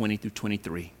verses 20 through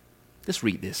 23. Let's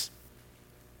read this.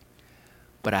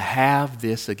 But I have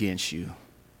this against you.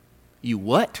 You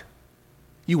what?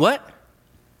 You what?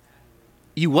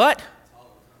 You what?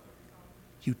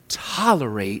 You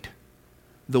tolerate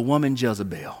the woman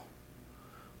Jezebel,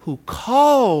 who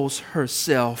calls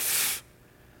herself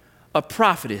a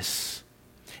prophetess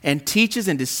and teaches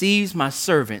and deceives my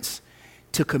servants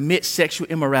to commit sexual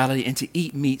immorality and to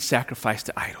eat meat sacrificed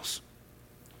to idols.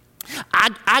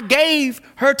 I gave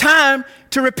her time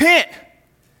to repent,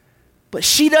 but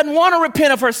she doesn't want to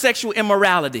repent of her sexual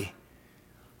immorality.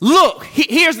 Look,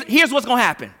 here's what's going to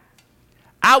happen.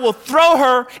 I will throw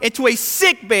her into a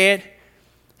sick bed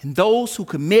and those who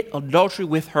commit adultery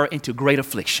with her into great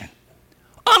affliction.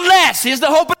 Unless, here's the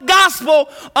hope of the gospel,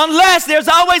 unless there's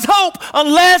always hope,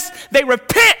 unless they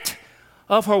repent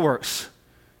of her works.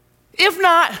 If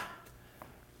not,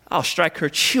 I'll strike her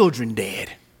children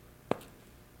dead.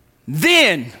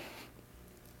 Then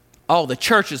all the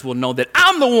churches will know that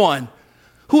I'm the one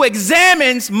who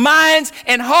examines minds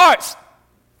and hearts.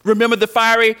 Remember the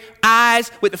fiery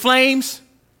eyes with the flames?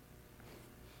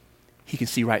 He can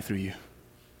see right through you.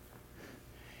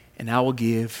 And I will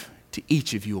give to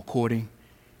each of you according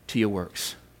to your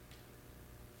works.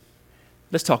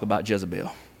 Let's talk about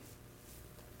Jezebel.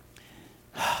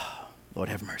 Lord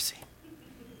have mercy.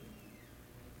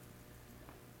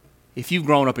 If you've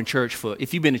grown up in church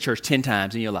if you've been to church 10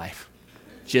 times in your life,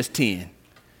 just 10,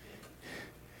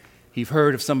 you've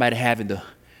heard of somebody having the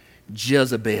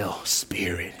Jezebel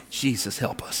spirit. Jesus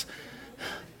help us.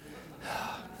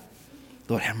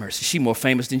 Lord have mercy. She's more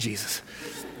famous than Jesus.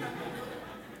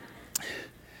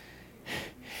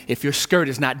 If your skirt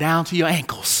is not down to your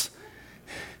ankles,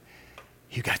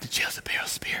 you got the Jezebel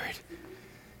spirit.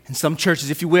 In some churches,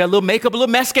 if you wear a little makeup, a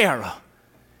little mascara,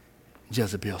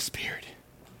 Jezebel spirit.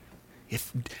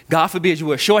 If, God forbid, you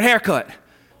wear a short haircut,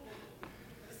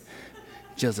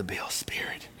 Jezebel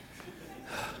spirit.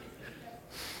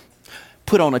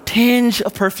 Put on a tinge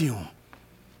of perfume,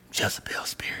 Jezebel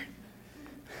spirit.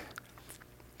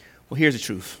 Well, here's the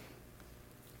truth.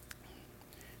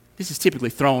 This is typically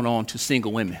thrown on to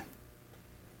single women.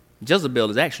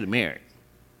 Jezebel is actually married.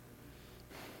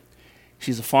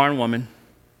 She's a foreign woman,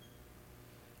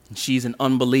 and she's an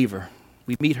unbeliever.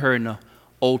 We meet her in the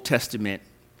Old Testament,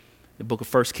 the book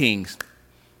of 1 Kings.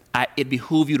 It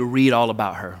behooves you to read all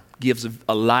about her. Gives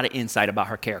a lot of insight about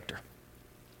her character.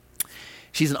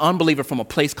 She's an unbeliever from a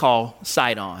place called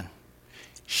Sidon.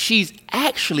 She's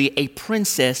actually a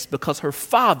princess because her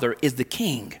father is the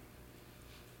king.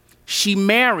 She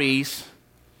marries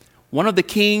one of the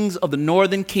kings of the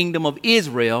northern kingdom of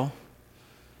Israel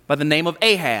by the name of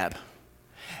Ahab.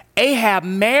 Ahab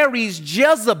marries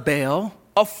Jezebel,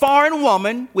 a foreign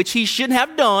woman, which he shouldn't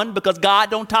have done because God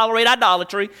don't tolerate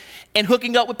idolatry and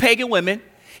hooking up with pagan women.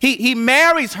 He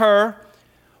marries her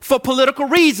for political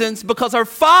reasons because her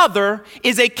father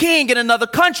is a king in another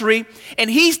country and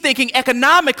he's thinking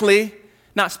economically,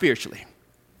 not spiritually.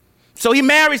 So he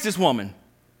marries this woman.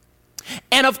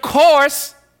 And of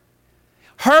course,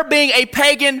 her being a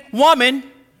pagan woman,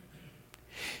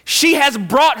 she has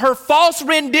brought her false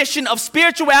rendition of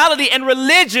spirituality and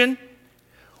religion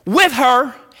with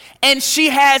her, and she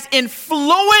has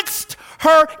influenced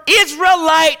her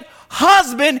Israelite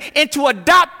husband into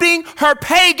adopting her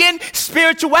pagan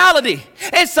spirituality.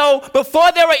 And so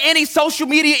before there were any social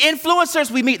media influencers,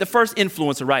 we meet the first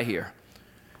influencer right here.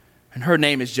 And her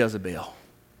name is Jezebel.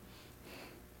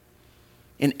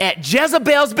 And at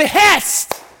Jezebel's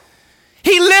behest,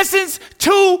 he listens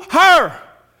to her.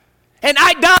 And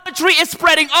idolatry is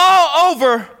spreading all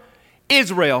over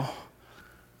Israel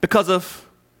because of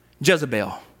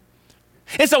Jezebel.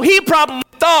 And so he probably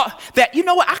thought that, you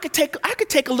know what, I could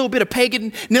take a little bit of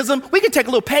paganism. We could take a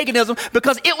little paganism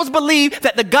because it was believed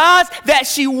that the gods that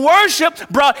she worshiped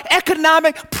brought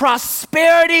economic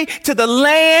prosperity to the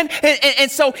land. And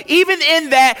so even in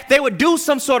that, they would do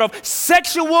some sort of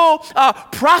sexual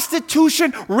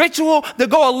prostitution ritual to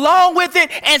go along with it.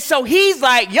 And so he's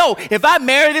like, yo, if I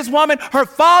marry this woman, her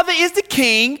father is the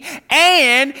king.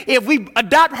 And if we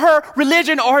adopt her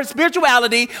religion or her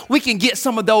spirituality, we can get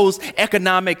some of those economic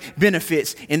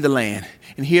benefits in the land.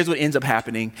 And here's what ends up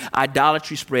happening.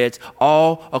 Idolatry spreads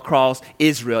all across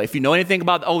Israel. If you know anything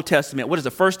about the Old Testament, what is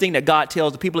the first thing that God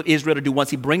tells the people of Israel to do once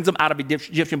he brings them out of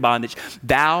Egyptian bondage?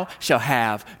 Thou shalt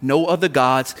have no other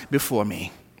gods before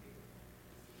me.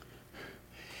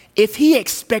 If he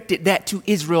expected that to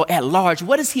Israel at large,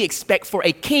 what does he expect for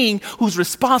a king whose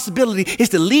responsibility is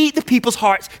to lead the people's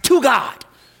hearts to God?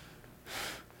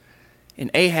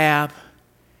 And Ahab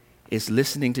is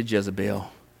listening to Jezebel.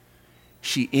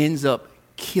 She ends up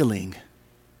killing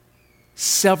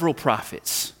several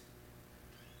prophets.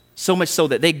 So much so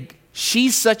that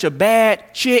she's such a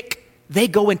bad chick, they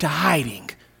go into hiding.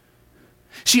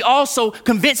 She also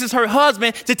convinces her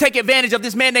husband to take advantage of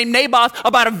this man named Naboth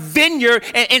about a vineyard.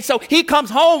 And so he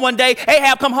comes home one day.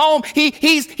 Ahab come home.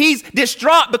 He's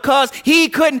distraught because he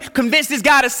couldn't convince this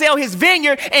guy to sell his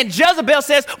vineyard. And Jezebel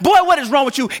says, boy, what is wrong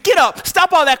with you? Get up.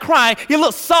 Stop all that crying. You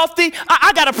look softy.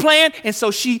 I got a plan. And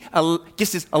so she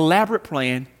gets this elaborate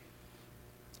plan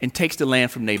and takes the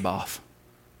land from Naboth.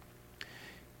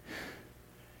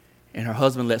 And her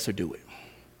husband lets her do it.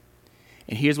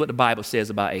 And here's what the Bible says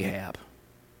about Ahab.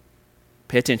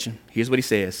 Pay attention. Here's what he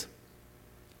says.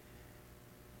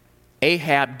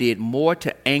 Ahab did more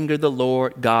to anger the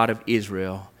Lord God of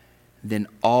Israel than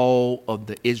all of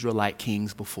the Israelite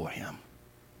kings before him.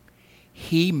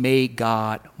 He made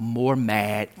God more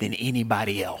mad than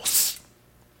anybody else.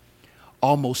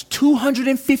 Almost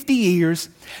 250 years,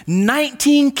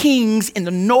 19 kings in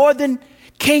the northern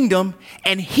kingdom,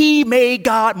 and he made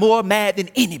God more mad than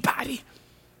anybody.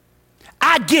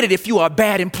 I get it if you are a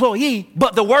bad employee,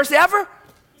 but the worst ever?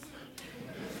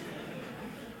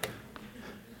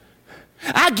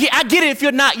 I get it if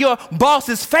you're not your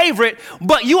boss's favorite,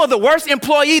 but you are the worst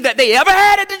employee that they ever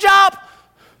had at the job.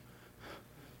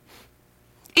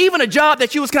 Even a job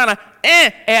that you was kind of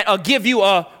at or give you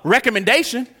a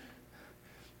recommendation.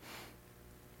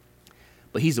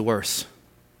 But he's the worst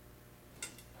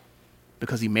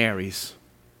because he marries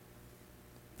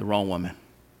the wrong woman.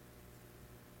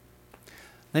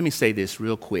 Let me say this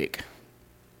real quick.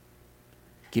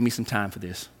 Give me some time for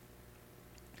this.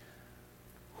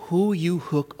 Who you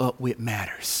hook up with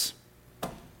matters.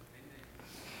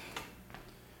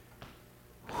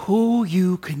 Who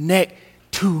you connect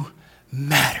to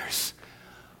matters.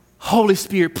 Holy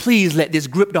Spirit, please let this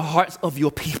grip the hearts of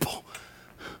your people.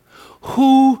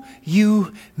 Who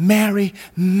you marry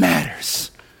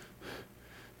matters.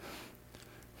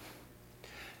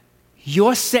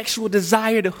 Your sexual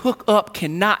desire to hook up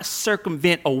cannot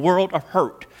circumvent a world of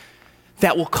hurt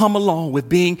that will come along with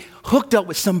being hooked up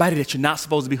with somebody that you're not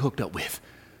supposed to be hooked up with.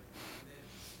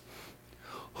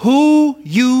 Who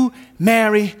you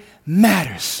marry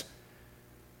matters.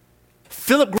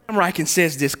 Philip Graham Ryken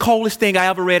says this, coldest thing I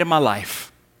ever read in my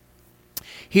life.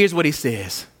 Here's what he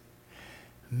says.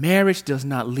 Marriage does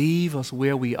not leave us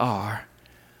where we are,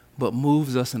 but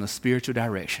moves us in a spiritual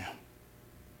direction.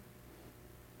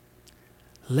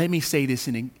 Let me say this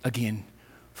again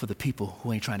for the people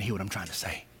who ain't trying to hear what I'm trying to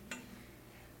say.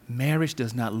 Marriage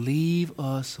does not leave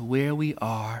us where we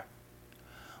are,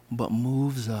 but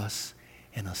moves us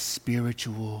in a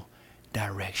spiritual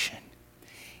direction.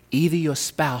 Either your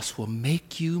spouse will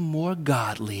make you more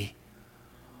godly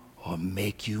or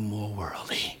make you more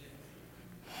worldly.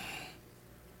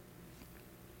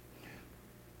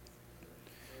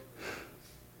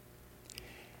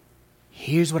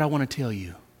 Here's what I want to tell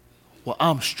you. Well,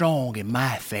 I'm strong in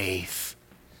my faith.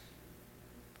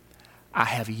 I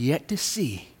have yet to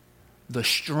see the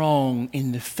strong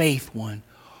in the faith one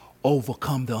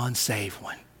overcome the unsaved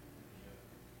one.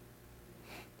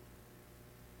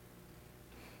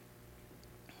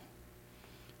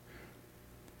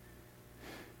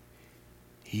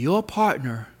 Your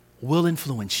partner will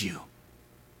influence you.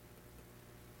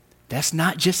 That's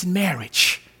not just in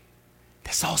marriage.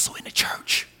 That's also in the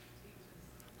church.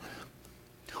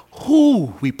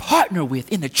 Who we partner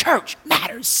with in the church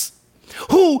matters.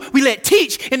 Who we let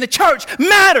teach in the church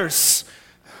matters.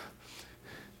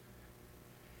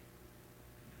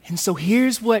 And so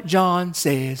here's what John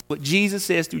says, what Jesus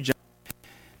says through John.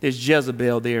 There's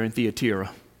Jezebel there in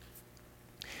Thyatira.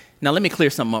 Now let me clear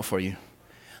something up for you.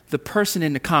 The person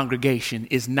in the congregation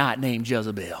is not named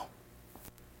Jezebel.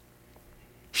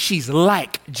 She's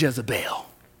like Jezebel.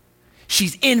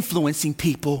 She's influencing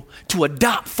people to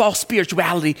adopt false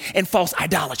spirituality and false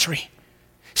idolatry.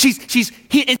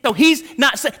 And so he's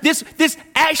not saying this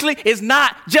actually is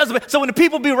not Jezebel. So when the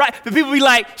people be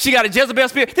like, she got a Jezebel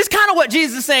spirit. This is kind of what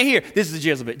Jesus is saying here. This is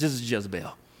Jezebel. This is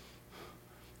Jezebel.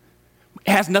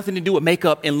 It has nothing to do with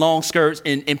makeup and long skirts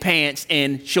and pants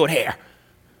and short hair.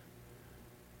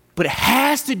 But it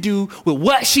has to do with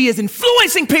what she is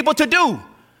influencing people to do.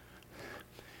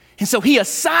 And so he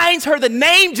assigns her the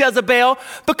name Jezebel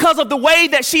because of the way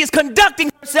that she is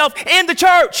conducting herself in the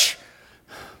church.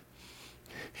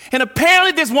 And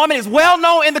apparently this woman is well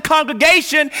known in the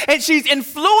congregation, and she's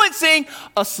influencing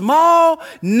a small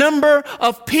number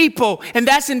of people. And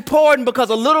that's important because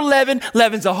a little leaven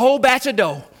leavens a whole batch of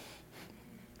dough.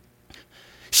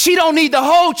 She don't need the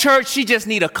whole church. She just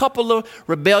need a couple of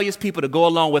rebellious people to go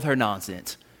along with her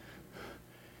nonsense.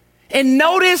 And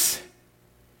notice,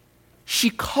 she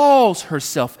calls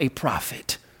herself a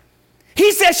prophet.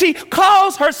 He says she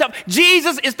calls herself.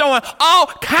 Jesus is throwing all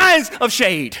kinds of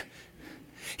shade.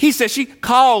 He says she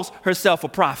calls herself a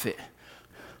prophet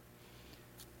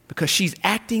because she's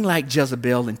acting like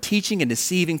Jezebel and teaching and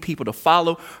deceiving people to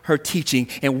follow her teaching.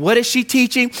 And what is she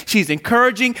teaching? She's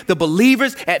encouraging the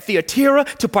believers at Thyatira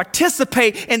to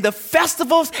participate in the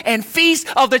festivals and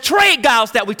feasts of the trade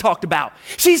gods that we talked about.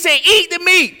 She's saying, eat the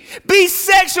meat, be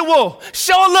sexual,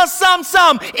 show a little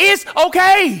something. It's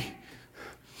okay.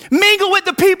 Mingle with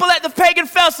the people at the pagan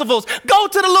festivals. Go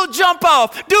to the little jump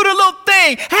off. Do the little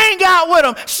thing. Hang out with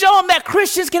them. Show them that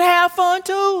Christians can have fun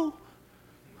too.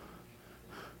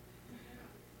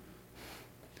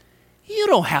 You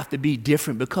don't have to be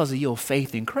different because of your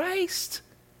faith in Christ.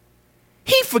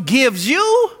 He forgives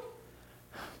you.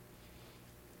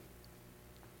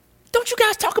 Don't you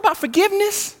guys talk about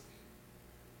forgiveness?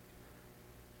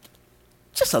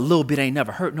 Just a little bit ain't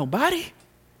never hurt nobody.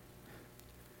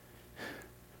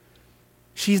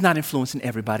 She's not influencing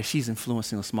everybody. She's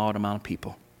influencing a small amount of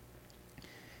people.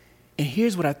 And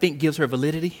here's what I think gives her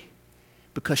validity.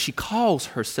 Because she calls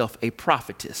herself a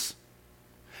prophetess.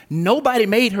 Nobody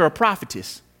made her a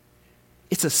prophetess.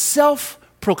 It's a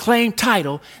self-proclaimed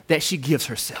title that she gives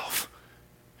herself.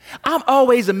 I'm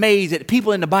always amazed at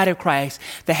people in the body of Christ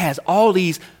that has all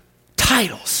these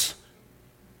titles.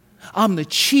 I'm the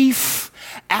chief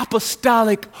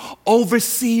apostolic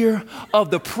overseer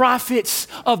of the prophets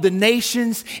of the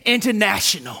nations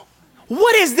international.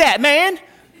 What is that, man?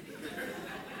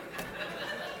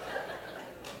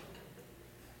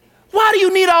 Why do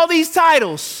you need all these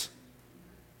titles?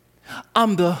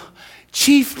 I'm the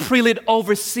chief prelate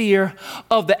overseer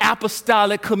of the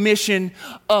apostolic commission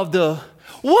of the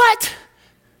what?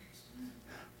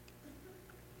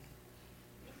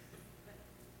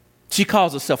 She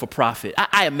calls herself a prophet.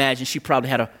 I imagine she probably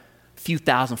had a few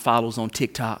thousand followers on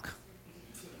TikTok,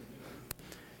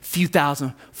 few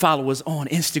thousand followers on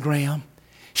Instagram.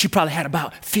 She probably had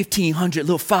about 1,500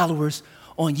 little followers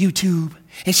on YouTube.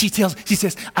 And she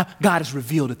says, God has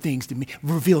revealed things to me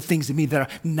that are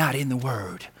not in the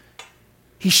Word.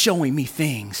 He's showing me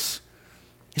things.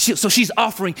 So she's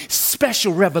offering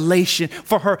special revelation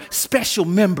for her special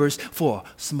members for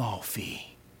a small fee.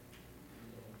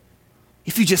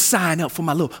 If you just sign up for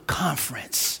my little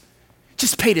conference,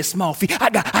 just pay this small fee.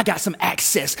 I got some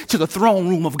access to the throne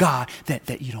room of God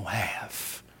that you don't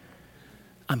have.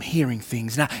 I'm hearing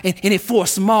things now. And for a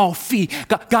small fee,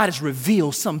 God has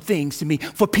revealed some things to me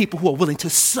for people who are willing to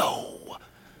sow.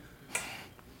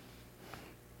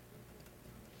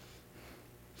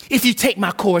 If you take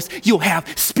my course, you'll have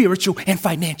spiritual and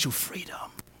financial freedom.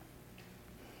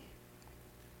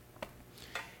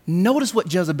 Notice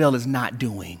what Jezebel is not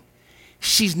doing.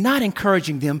 She's not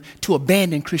encouraging them to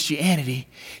abandon Christianity.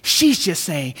 She's just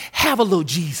saying, have a little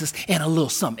Jesus and a little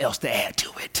something else to add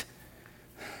to it.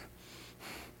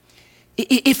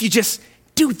 If you just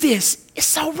do this,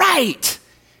 it's all right.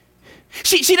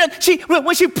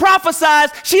 When she prophesies,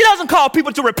 she doesn't call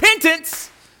people to repentance.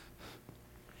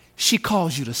 She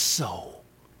calls you to sow.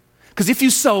 Because if you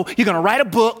sow, you're going to write a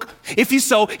book. If you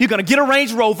sow, you're going to get a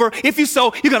Range Rover. If you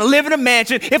sow, you're going to live in a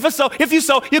mansion. If you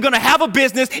sow, you're going to have a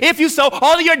business. If you sow,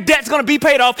 all of your debt's going to be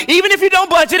paid off, even if you don't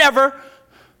budget ever.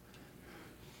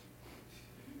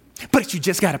 But you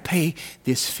just got to pay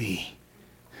this fee.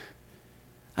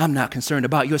 I'm not concerned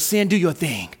about your sin. Do your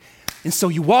thing. And so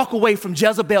you walk away from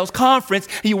Jezebel's conference,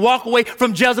 and you walk away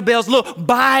from Jezebel's little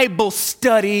Bible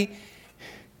study,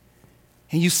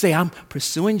 and you say, I'm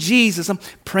pursuing Jesus, I'm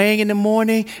praying in the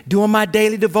morning, doing my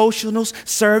daily devotionals,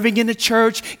 serving in the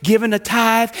church, giving a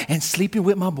tithe, and sleeping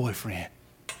with my boyfriend.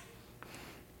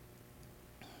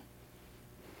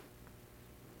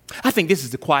 I think this is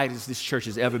the quietest this church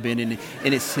has ever been in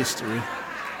its history.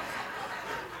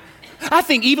 I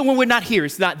think even when we're not here,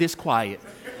 it's not this quiet.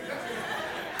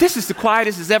 This is the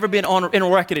quietest it's ever been in a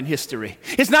record in history.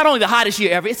 It's not only the hottest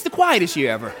year ever, it's the quietest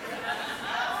year ever.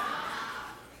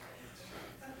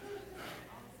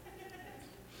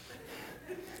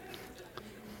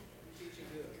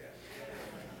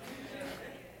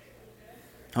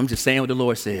 I'm just saying what the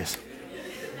Lord says.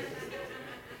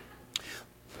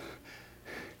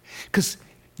 Because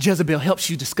Jezebel helps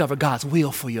you discover God's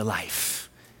will for your life.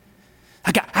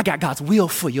 I got God's will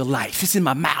for your life. It's in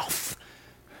my mouth.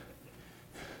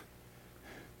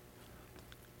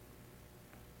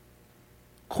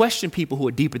 Question people who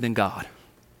are deeper than God.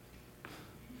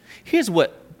 Here's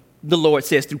what the Lord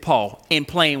says through Paul in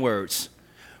plain words.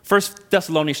 1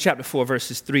 Thessalonians chapter 4,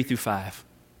 verses 3 through 5.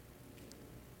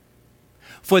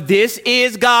 For this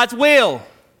is God's will,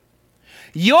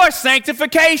 your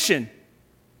sanctification.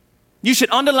 You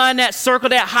should underline that, circle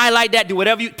that, highlight that, do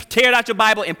whatever you, tear it out your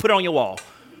Bible and put it on your wall.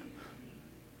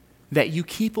 That you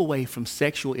keep away from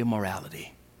sexual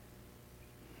immorality.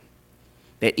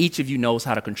 That each of you knows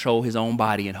how to control his own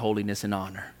body in holiness and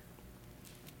honor.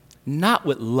 Not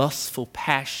with lustful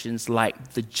passions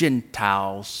like the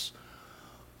Gentiles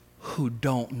who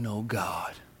don't know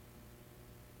God.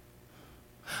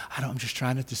 I'm just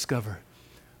trying to discover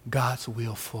God's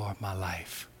will for my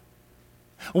life.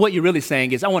 What you're really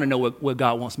saying is, I want to know where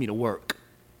God wants me to work.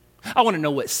 I want to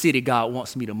know what city God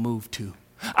wants me to move to.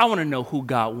 I want to know who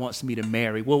God wants me to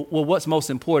marry. Well, what's most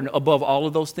important above all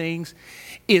of those things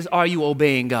is, are you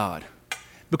obeying God?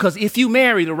 Because if you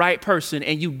marry the right person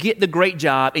and you get the great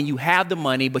job and you have the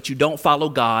money, but you don't follow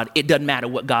God, it doesn't matter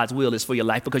what God's will is for your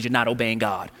life because you're not obeying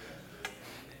God.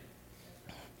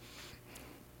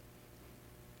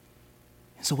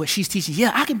 So what she's teaching,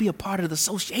 I can be a part of the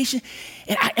association,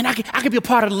 and I can be a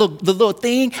part of the little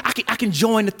thing. I can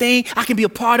join the thing. I can be a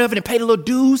part of it and pay the little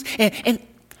dues, and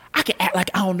I can act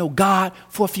like I don't know God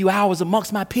for a few hours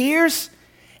amongst my peers,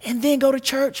 and then go to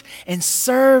church and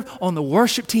serve on the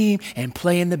worship team and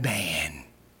play in the band.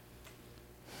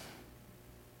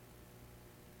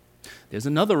 There's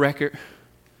another record.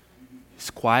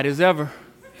 It's quiet as ever.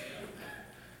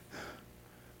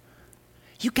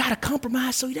 You got to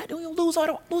compromise so you don't lose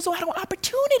all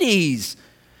opportunities.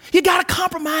 You got to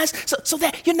compromise so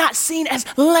that you're not seen as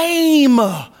lame.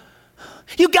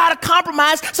 You got to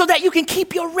compromise so that you can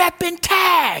keep your rep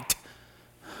intact.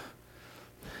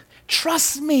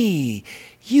 Trust me,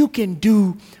 you can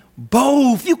do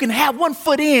both. You can have one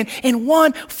foot in and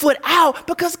one foot out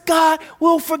because God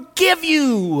will forgive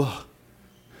you.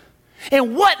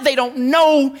 And what they don't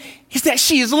know is that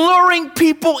she is luring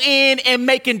people in and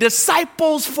making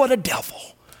disciples for the devil.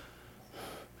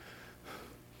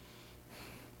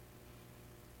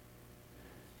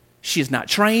 She is not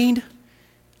trained,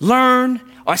 learned,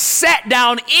 or sat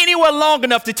down anywhere long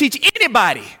enough to teach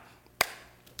anybody.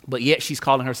 But yet she's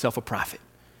calling herself a prophet.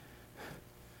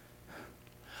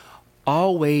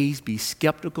 Always be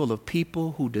skeptical of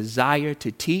people who desire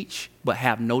to teach but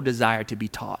have no desire to be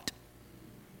taught.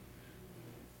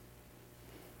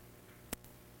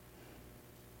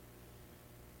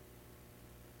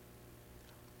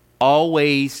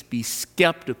 Always be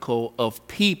skeptical of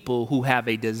people who have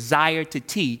a desire to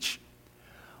teach,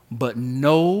 but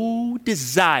no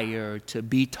desire to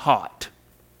be taught.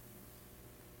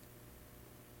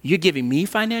 You're giving me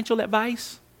financial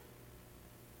advice?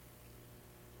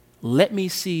 Let me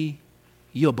see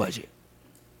your budget.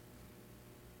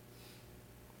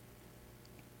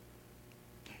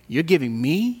 You're giving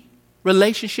me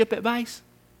relationship advice?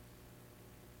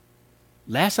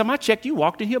 Last time I checked, you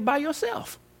walked in here by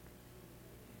yourself.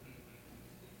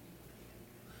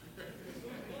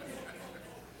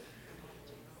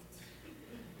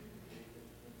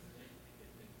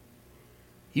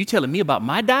 You telling me about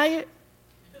my diet?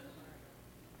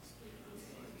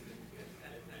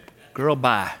 Girl,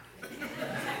 bye.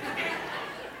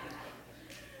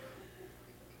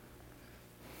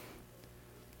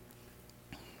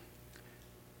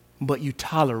 But you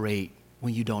tolerate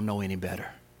when you don't know any better.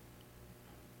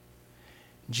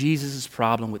 Jesus'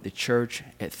 problem with the church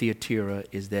at Thyatira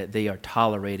is that they are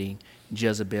tolerating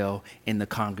Jezebel in the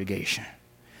congregation.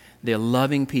 They're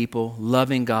loving people,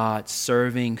 loving God,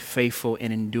 serving, faithful,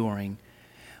 and enduring.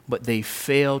 but they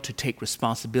failed to take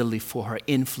responsibility for her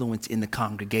influence in the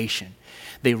congregation.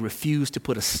 They refused to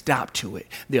put a stop to it.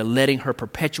 They're letting her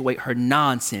perpetuate her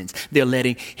nonsense. They're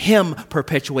letting him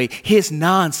perpetuate his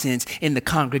nonsense in the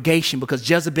congregation, because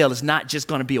Jezebel is not just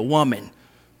going to be a woman.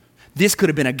 This could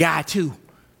have been a guy too.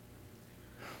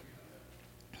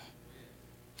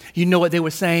 You know what they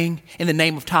were saying in the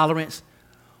name of tolerance?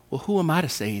 Well, who am I to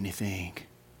say anything?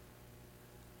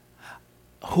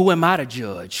 Who am I to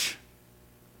judge?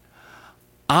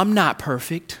 I'm not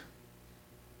perfect.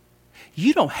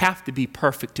 You don't have to be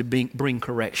perfect to bring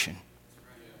correction.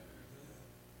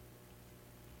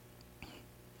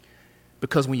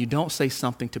 Because when you don't say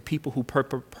something to people who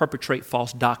perpetrate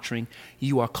false doctrine,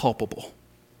 you are culpable.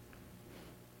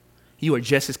 You are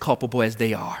just as culpable as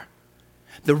they are.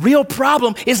 The real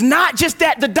problem is not just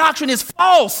that the doctrine is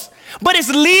false, but it's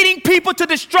leading people to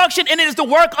destruction, and it is the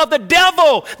work of the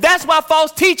devil. That's why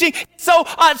false teaching is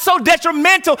so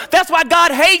detrimental. That's why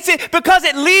God hates it, because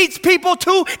it leads people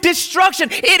to destruction.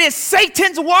 It is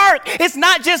Satan's work. It's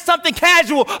not just something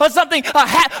casual or something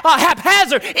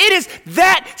haphazard. It is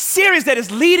that serious, that is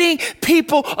leading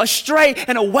people astray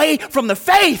and away from the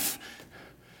faith.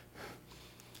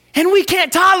 And we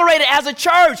can't tolerate it as a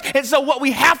church. And so what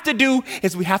we have to do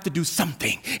is we have to do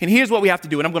something. And here's what we have to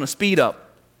do, and I'm going to speed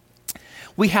up.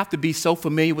 We have to be so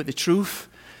familiar with the truth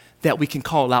that we can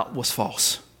call out what's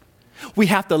false. We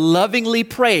have to lovingly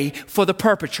pray for the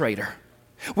perpetrator.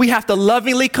 We have to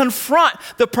lovingly confront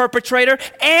the perpetrator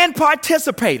and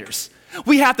participators.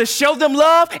 We have to show them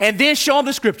love and then show them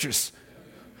the scriptures.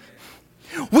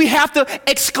 We have to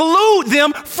exclude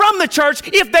them from the church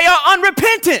if they are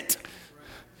unrepentant.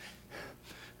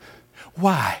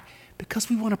 Why? Because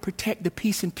we want to protect the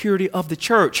peace and purity of the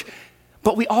church,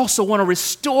 but we also want to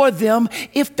restore them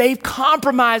if they've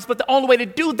compromised. But the only way to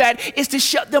do that is to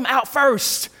shut them out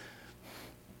first.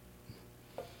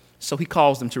 So he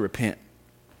calls them to repent,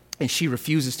 and she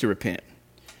refuses to repent.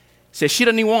 Says she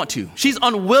doesn't even want to. She's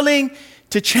unwilling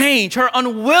to change. Her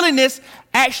unwillingness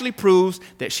actually proves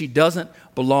that she doesn't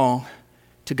belong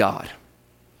to God.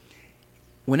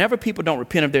 Whenever people don't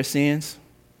repent of their sins,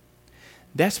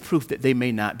 that's proof that they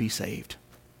may not be saved.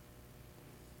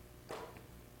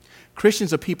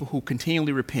 Christians are people who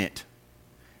continually repent.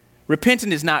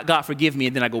 Repenting is not, God forgive me,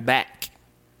 and then I go back.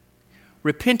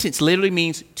 Repentance literally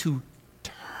means to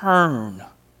turn.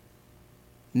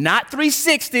 Not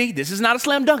 360. This is not a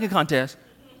slam dunking contest.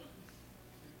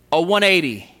 A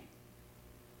 180.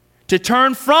 To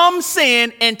turn from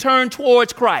sin and turn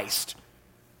towards Christ.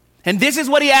 And this is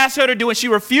what he asked her to do, and she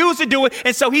refused to do it.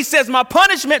 And so he says, my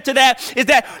punishment to that is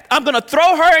that I'm going to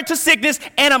throw her into sickness,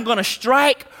 and I'm going to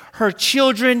strike her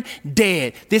children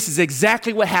dead. This is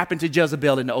exactly what happened to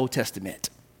Jezebel in the Old Testament.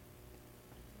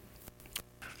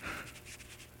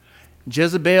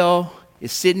 Jezebel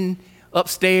is sitting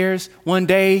upstairs one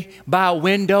day by a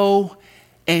window,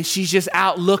 and she's just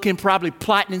out looking, probably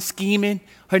plotting and scheming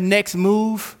her next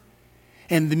move.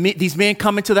 And these men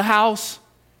come into the house,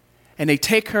 and they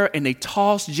take her and they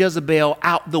toss Jezebel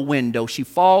out the window. She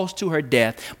falls to her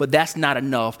death, but that's not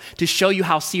enough. To show you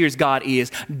how serious God is,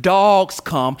 dogs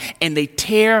come and they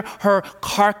tear her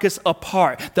carcass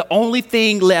apart. The only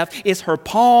thing left is her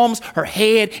palms, her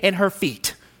head, and her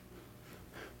feet.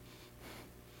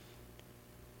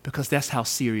 Because that's how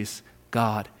serious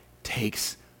God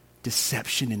takes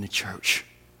deception in the church.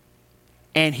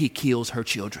 And he kills her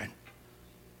children.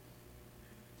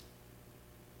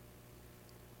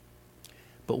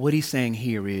 But what he's saying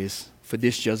here is, for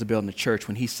this Jezebel in the church,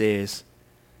 when he says,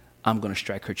 I'm going to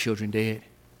strike her children dead,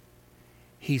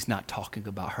 he's not talking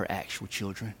about her actual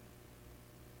children.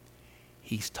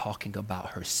 He's talking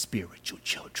about her spiritual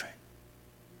children.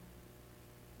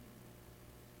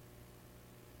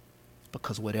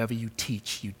 Because whatever you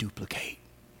teach, you duplicate.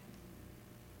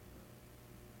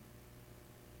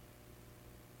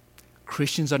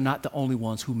 Christians are not the only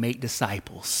ones who make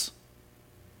disciples.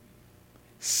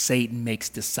 Satan makes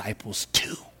disciples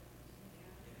too.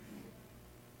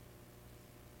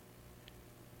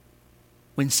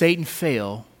 When Satan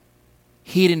fell,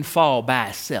 he didn't fall by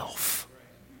himself.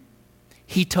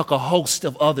 He took a host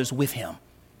of others with him.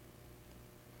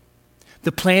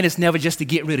 The plan is never just to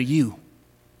get rid of you.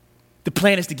 The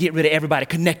plan is to get rid of everybody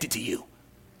connected to you.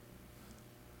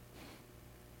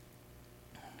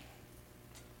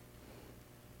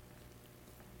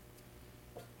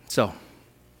 So,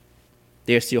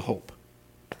 there's still hope.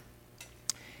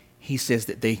 He says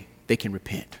that they can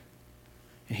repent.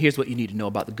 And here's what you need to know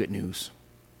about the good news.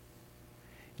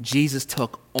 Jesus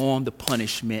took on the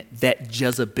punishment that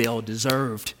Jezebel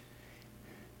deserved.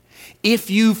 If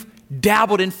you've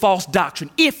dabbled in false doctrine,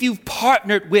 if you've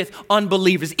partnered with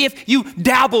unbelievers, if you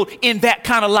dabbled in that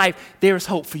kind of life, there is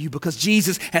hope for you because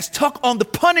Jesus has took on the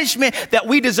punishment that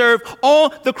we deserve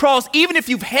on the cross. Even if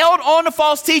you've held on to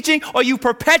false teaching or you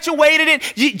perpetuated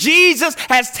it, Jesus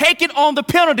has taken on the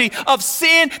penalty of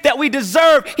sin that we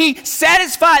deserve. He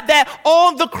satisfied that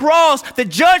on the cross. The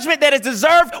judgment that is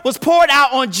deserved was poured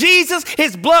out on Jesus.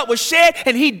 His blood was shed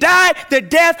and he died the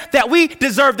death that we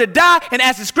deserve to die. And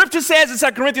as the scripture says in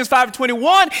 2 Corinthians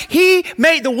 5:21, he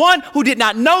made the one who did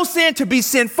not know sin to be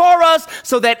sin for us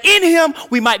so that in him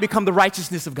we might become the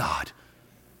righteousness of God.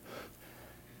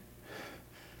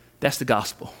 That's the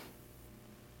gospel.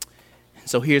 And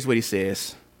so here's what he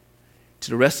says to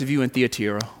the rest of you in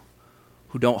Thyatira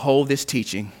who don't hold this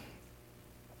teaching.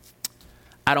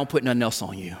 I don't put nothing else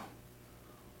on you.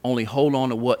 Only hold on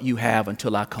to what you have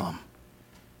until I come.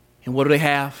 And what do they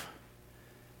have?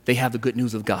 They have the good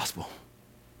news of the gospel.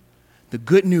 The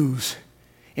good news,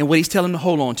 and what he's telling them to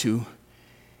hold on to,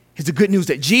 is the good news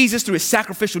that Jesus, through his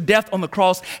sacrificial death on the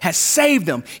cross, has saved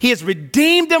them. He has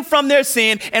redeemed them from their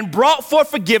sin and brought forth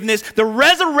forgiveness. The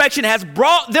resurrection has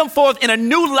brought them forth in a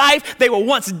new life. They were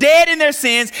once dead in their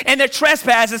sins and their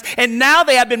trespasses, and now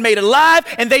they have been made alive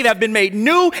and they have been made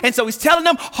new. And so he's telling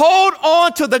them, hold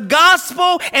on to the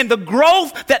gospel and the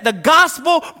growth that the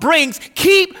gospel brings.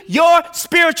 Keep your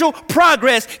spiritual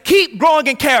progress. Keep growing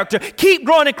in character. Keep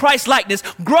growing in Christ likeness.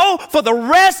 Grow for the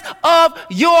rest of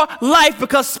your life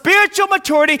because spiritual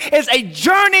maturity is a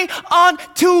journey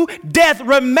unto death.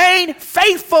 Remain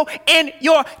faithful in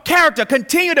your character.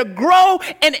 Continue to grow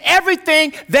in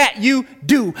everything that you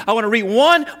do. I want to read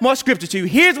one more scripture to you.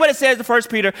 Here's what it says in 1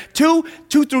 Peter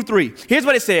 2:2-3. Here's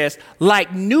what it says.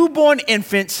 Like newborn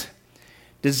infants,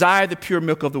 desire the pure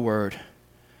milk of the word,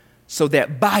 so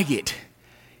that by it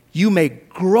you may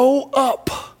grow up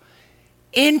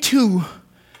into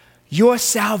your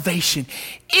salvation.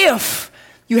 If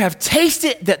you have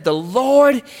tasted that the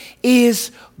Lord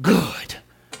is good.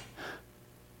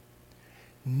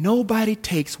 Nobody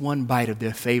takes one bite of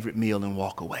their favorite meal and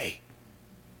walk away.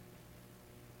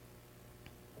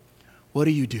 What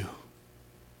do?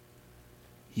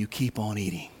 You keep on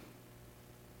eating.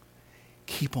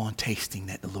 Keep on tasting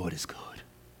that the Lord is good.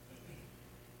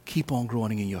 Keep on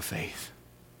growing in your faith.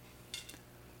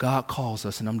 God calls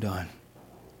us, and I'm done.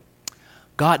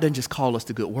 God doesn't just call us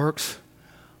to good works.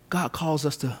 God calls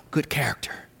us to good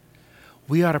character.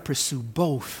 We ought to pursue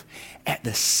both at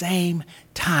the same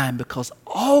time because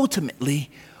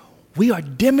ultimately we are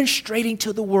demonstrating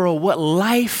to the world what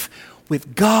life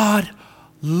with God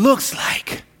looks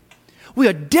like. We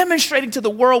are demonstrating to the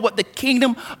world what the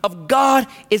kingdom of God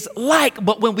is like.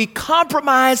 But when we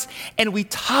compromise and we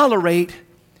tolerate,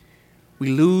 we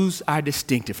lose our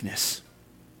distinctiveness.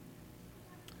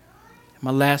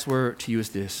 My last word to you is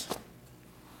this.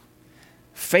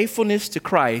 Faithfulness to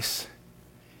Christ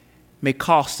may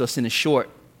cost us in the short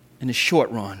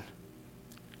run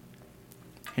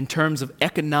in terms of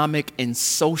economic and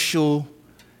social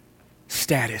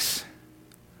status.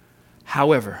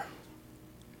 However,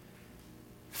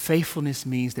 faithfulness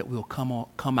means that we'll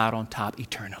come out on top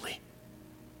eternally.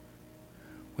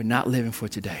 We're not living for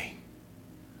today.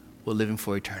 We're living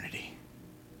for eternity.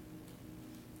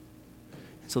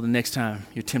 So the next time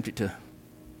you're tempted to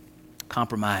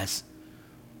compromise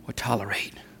or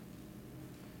tolerate,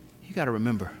 you got to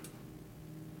remember,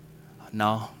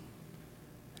 no,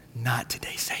 not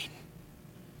today, Satan.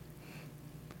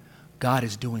 God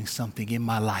is doing something in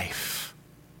my life.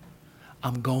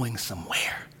 I'm going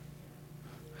somewhere.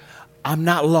 I'm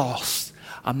not lost.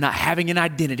 I'm not having an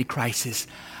identity crisis.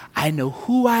 I know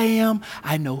who I am,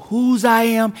 I know whose I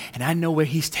am, and I know where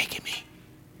he's taking me.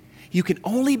 You can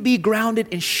only be grounded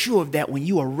and sure of that when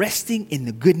you are resting in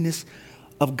the goodness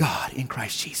of God in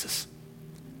Christ Jesus.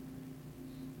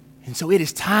 And so it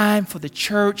is time for the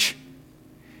church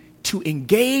to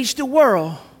engage the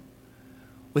world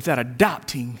without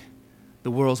adopting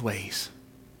the world's ways.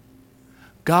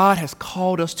 God has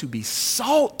called us to be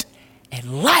salt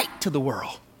and light to the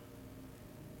world.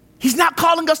 He's not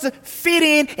calling us to fit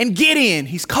in and get in.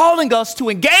 He's calling us to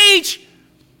engage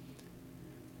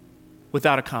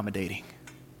without accommodating.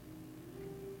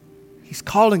 He's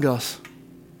calling us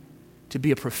to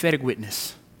be a prophetic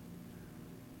witness.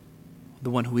 The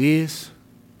one who is,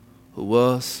 who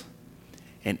was,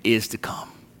 and is to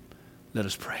come. Let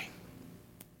us pray.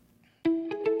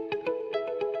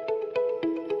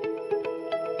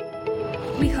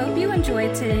 We hope you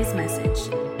enjoyed today's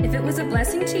message. If it was a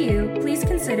blessing to you, please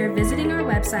consider visiting our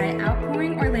website,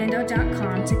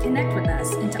 outpouringorlando.com, to connect with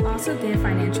us and to also give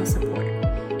financial support.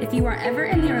 If you are ever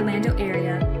in the Orlando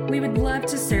area, we would love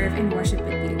to serve and worship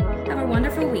with you. Have a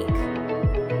wonderful week.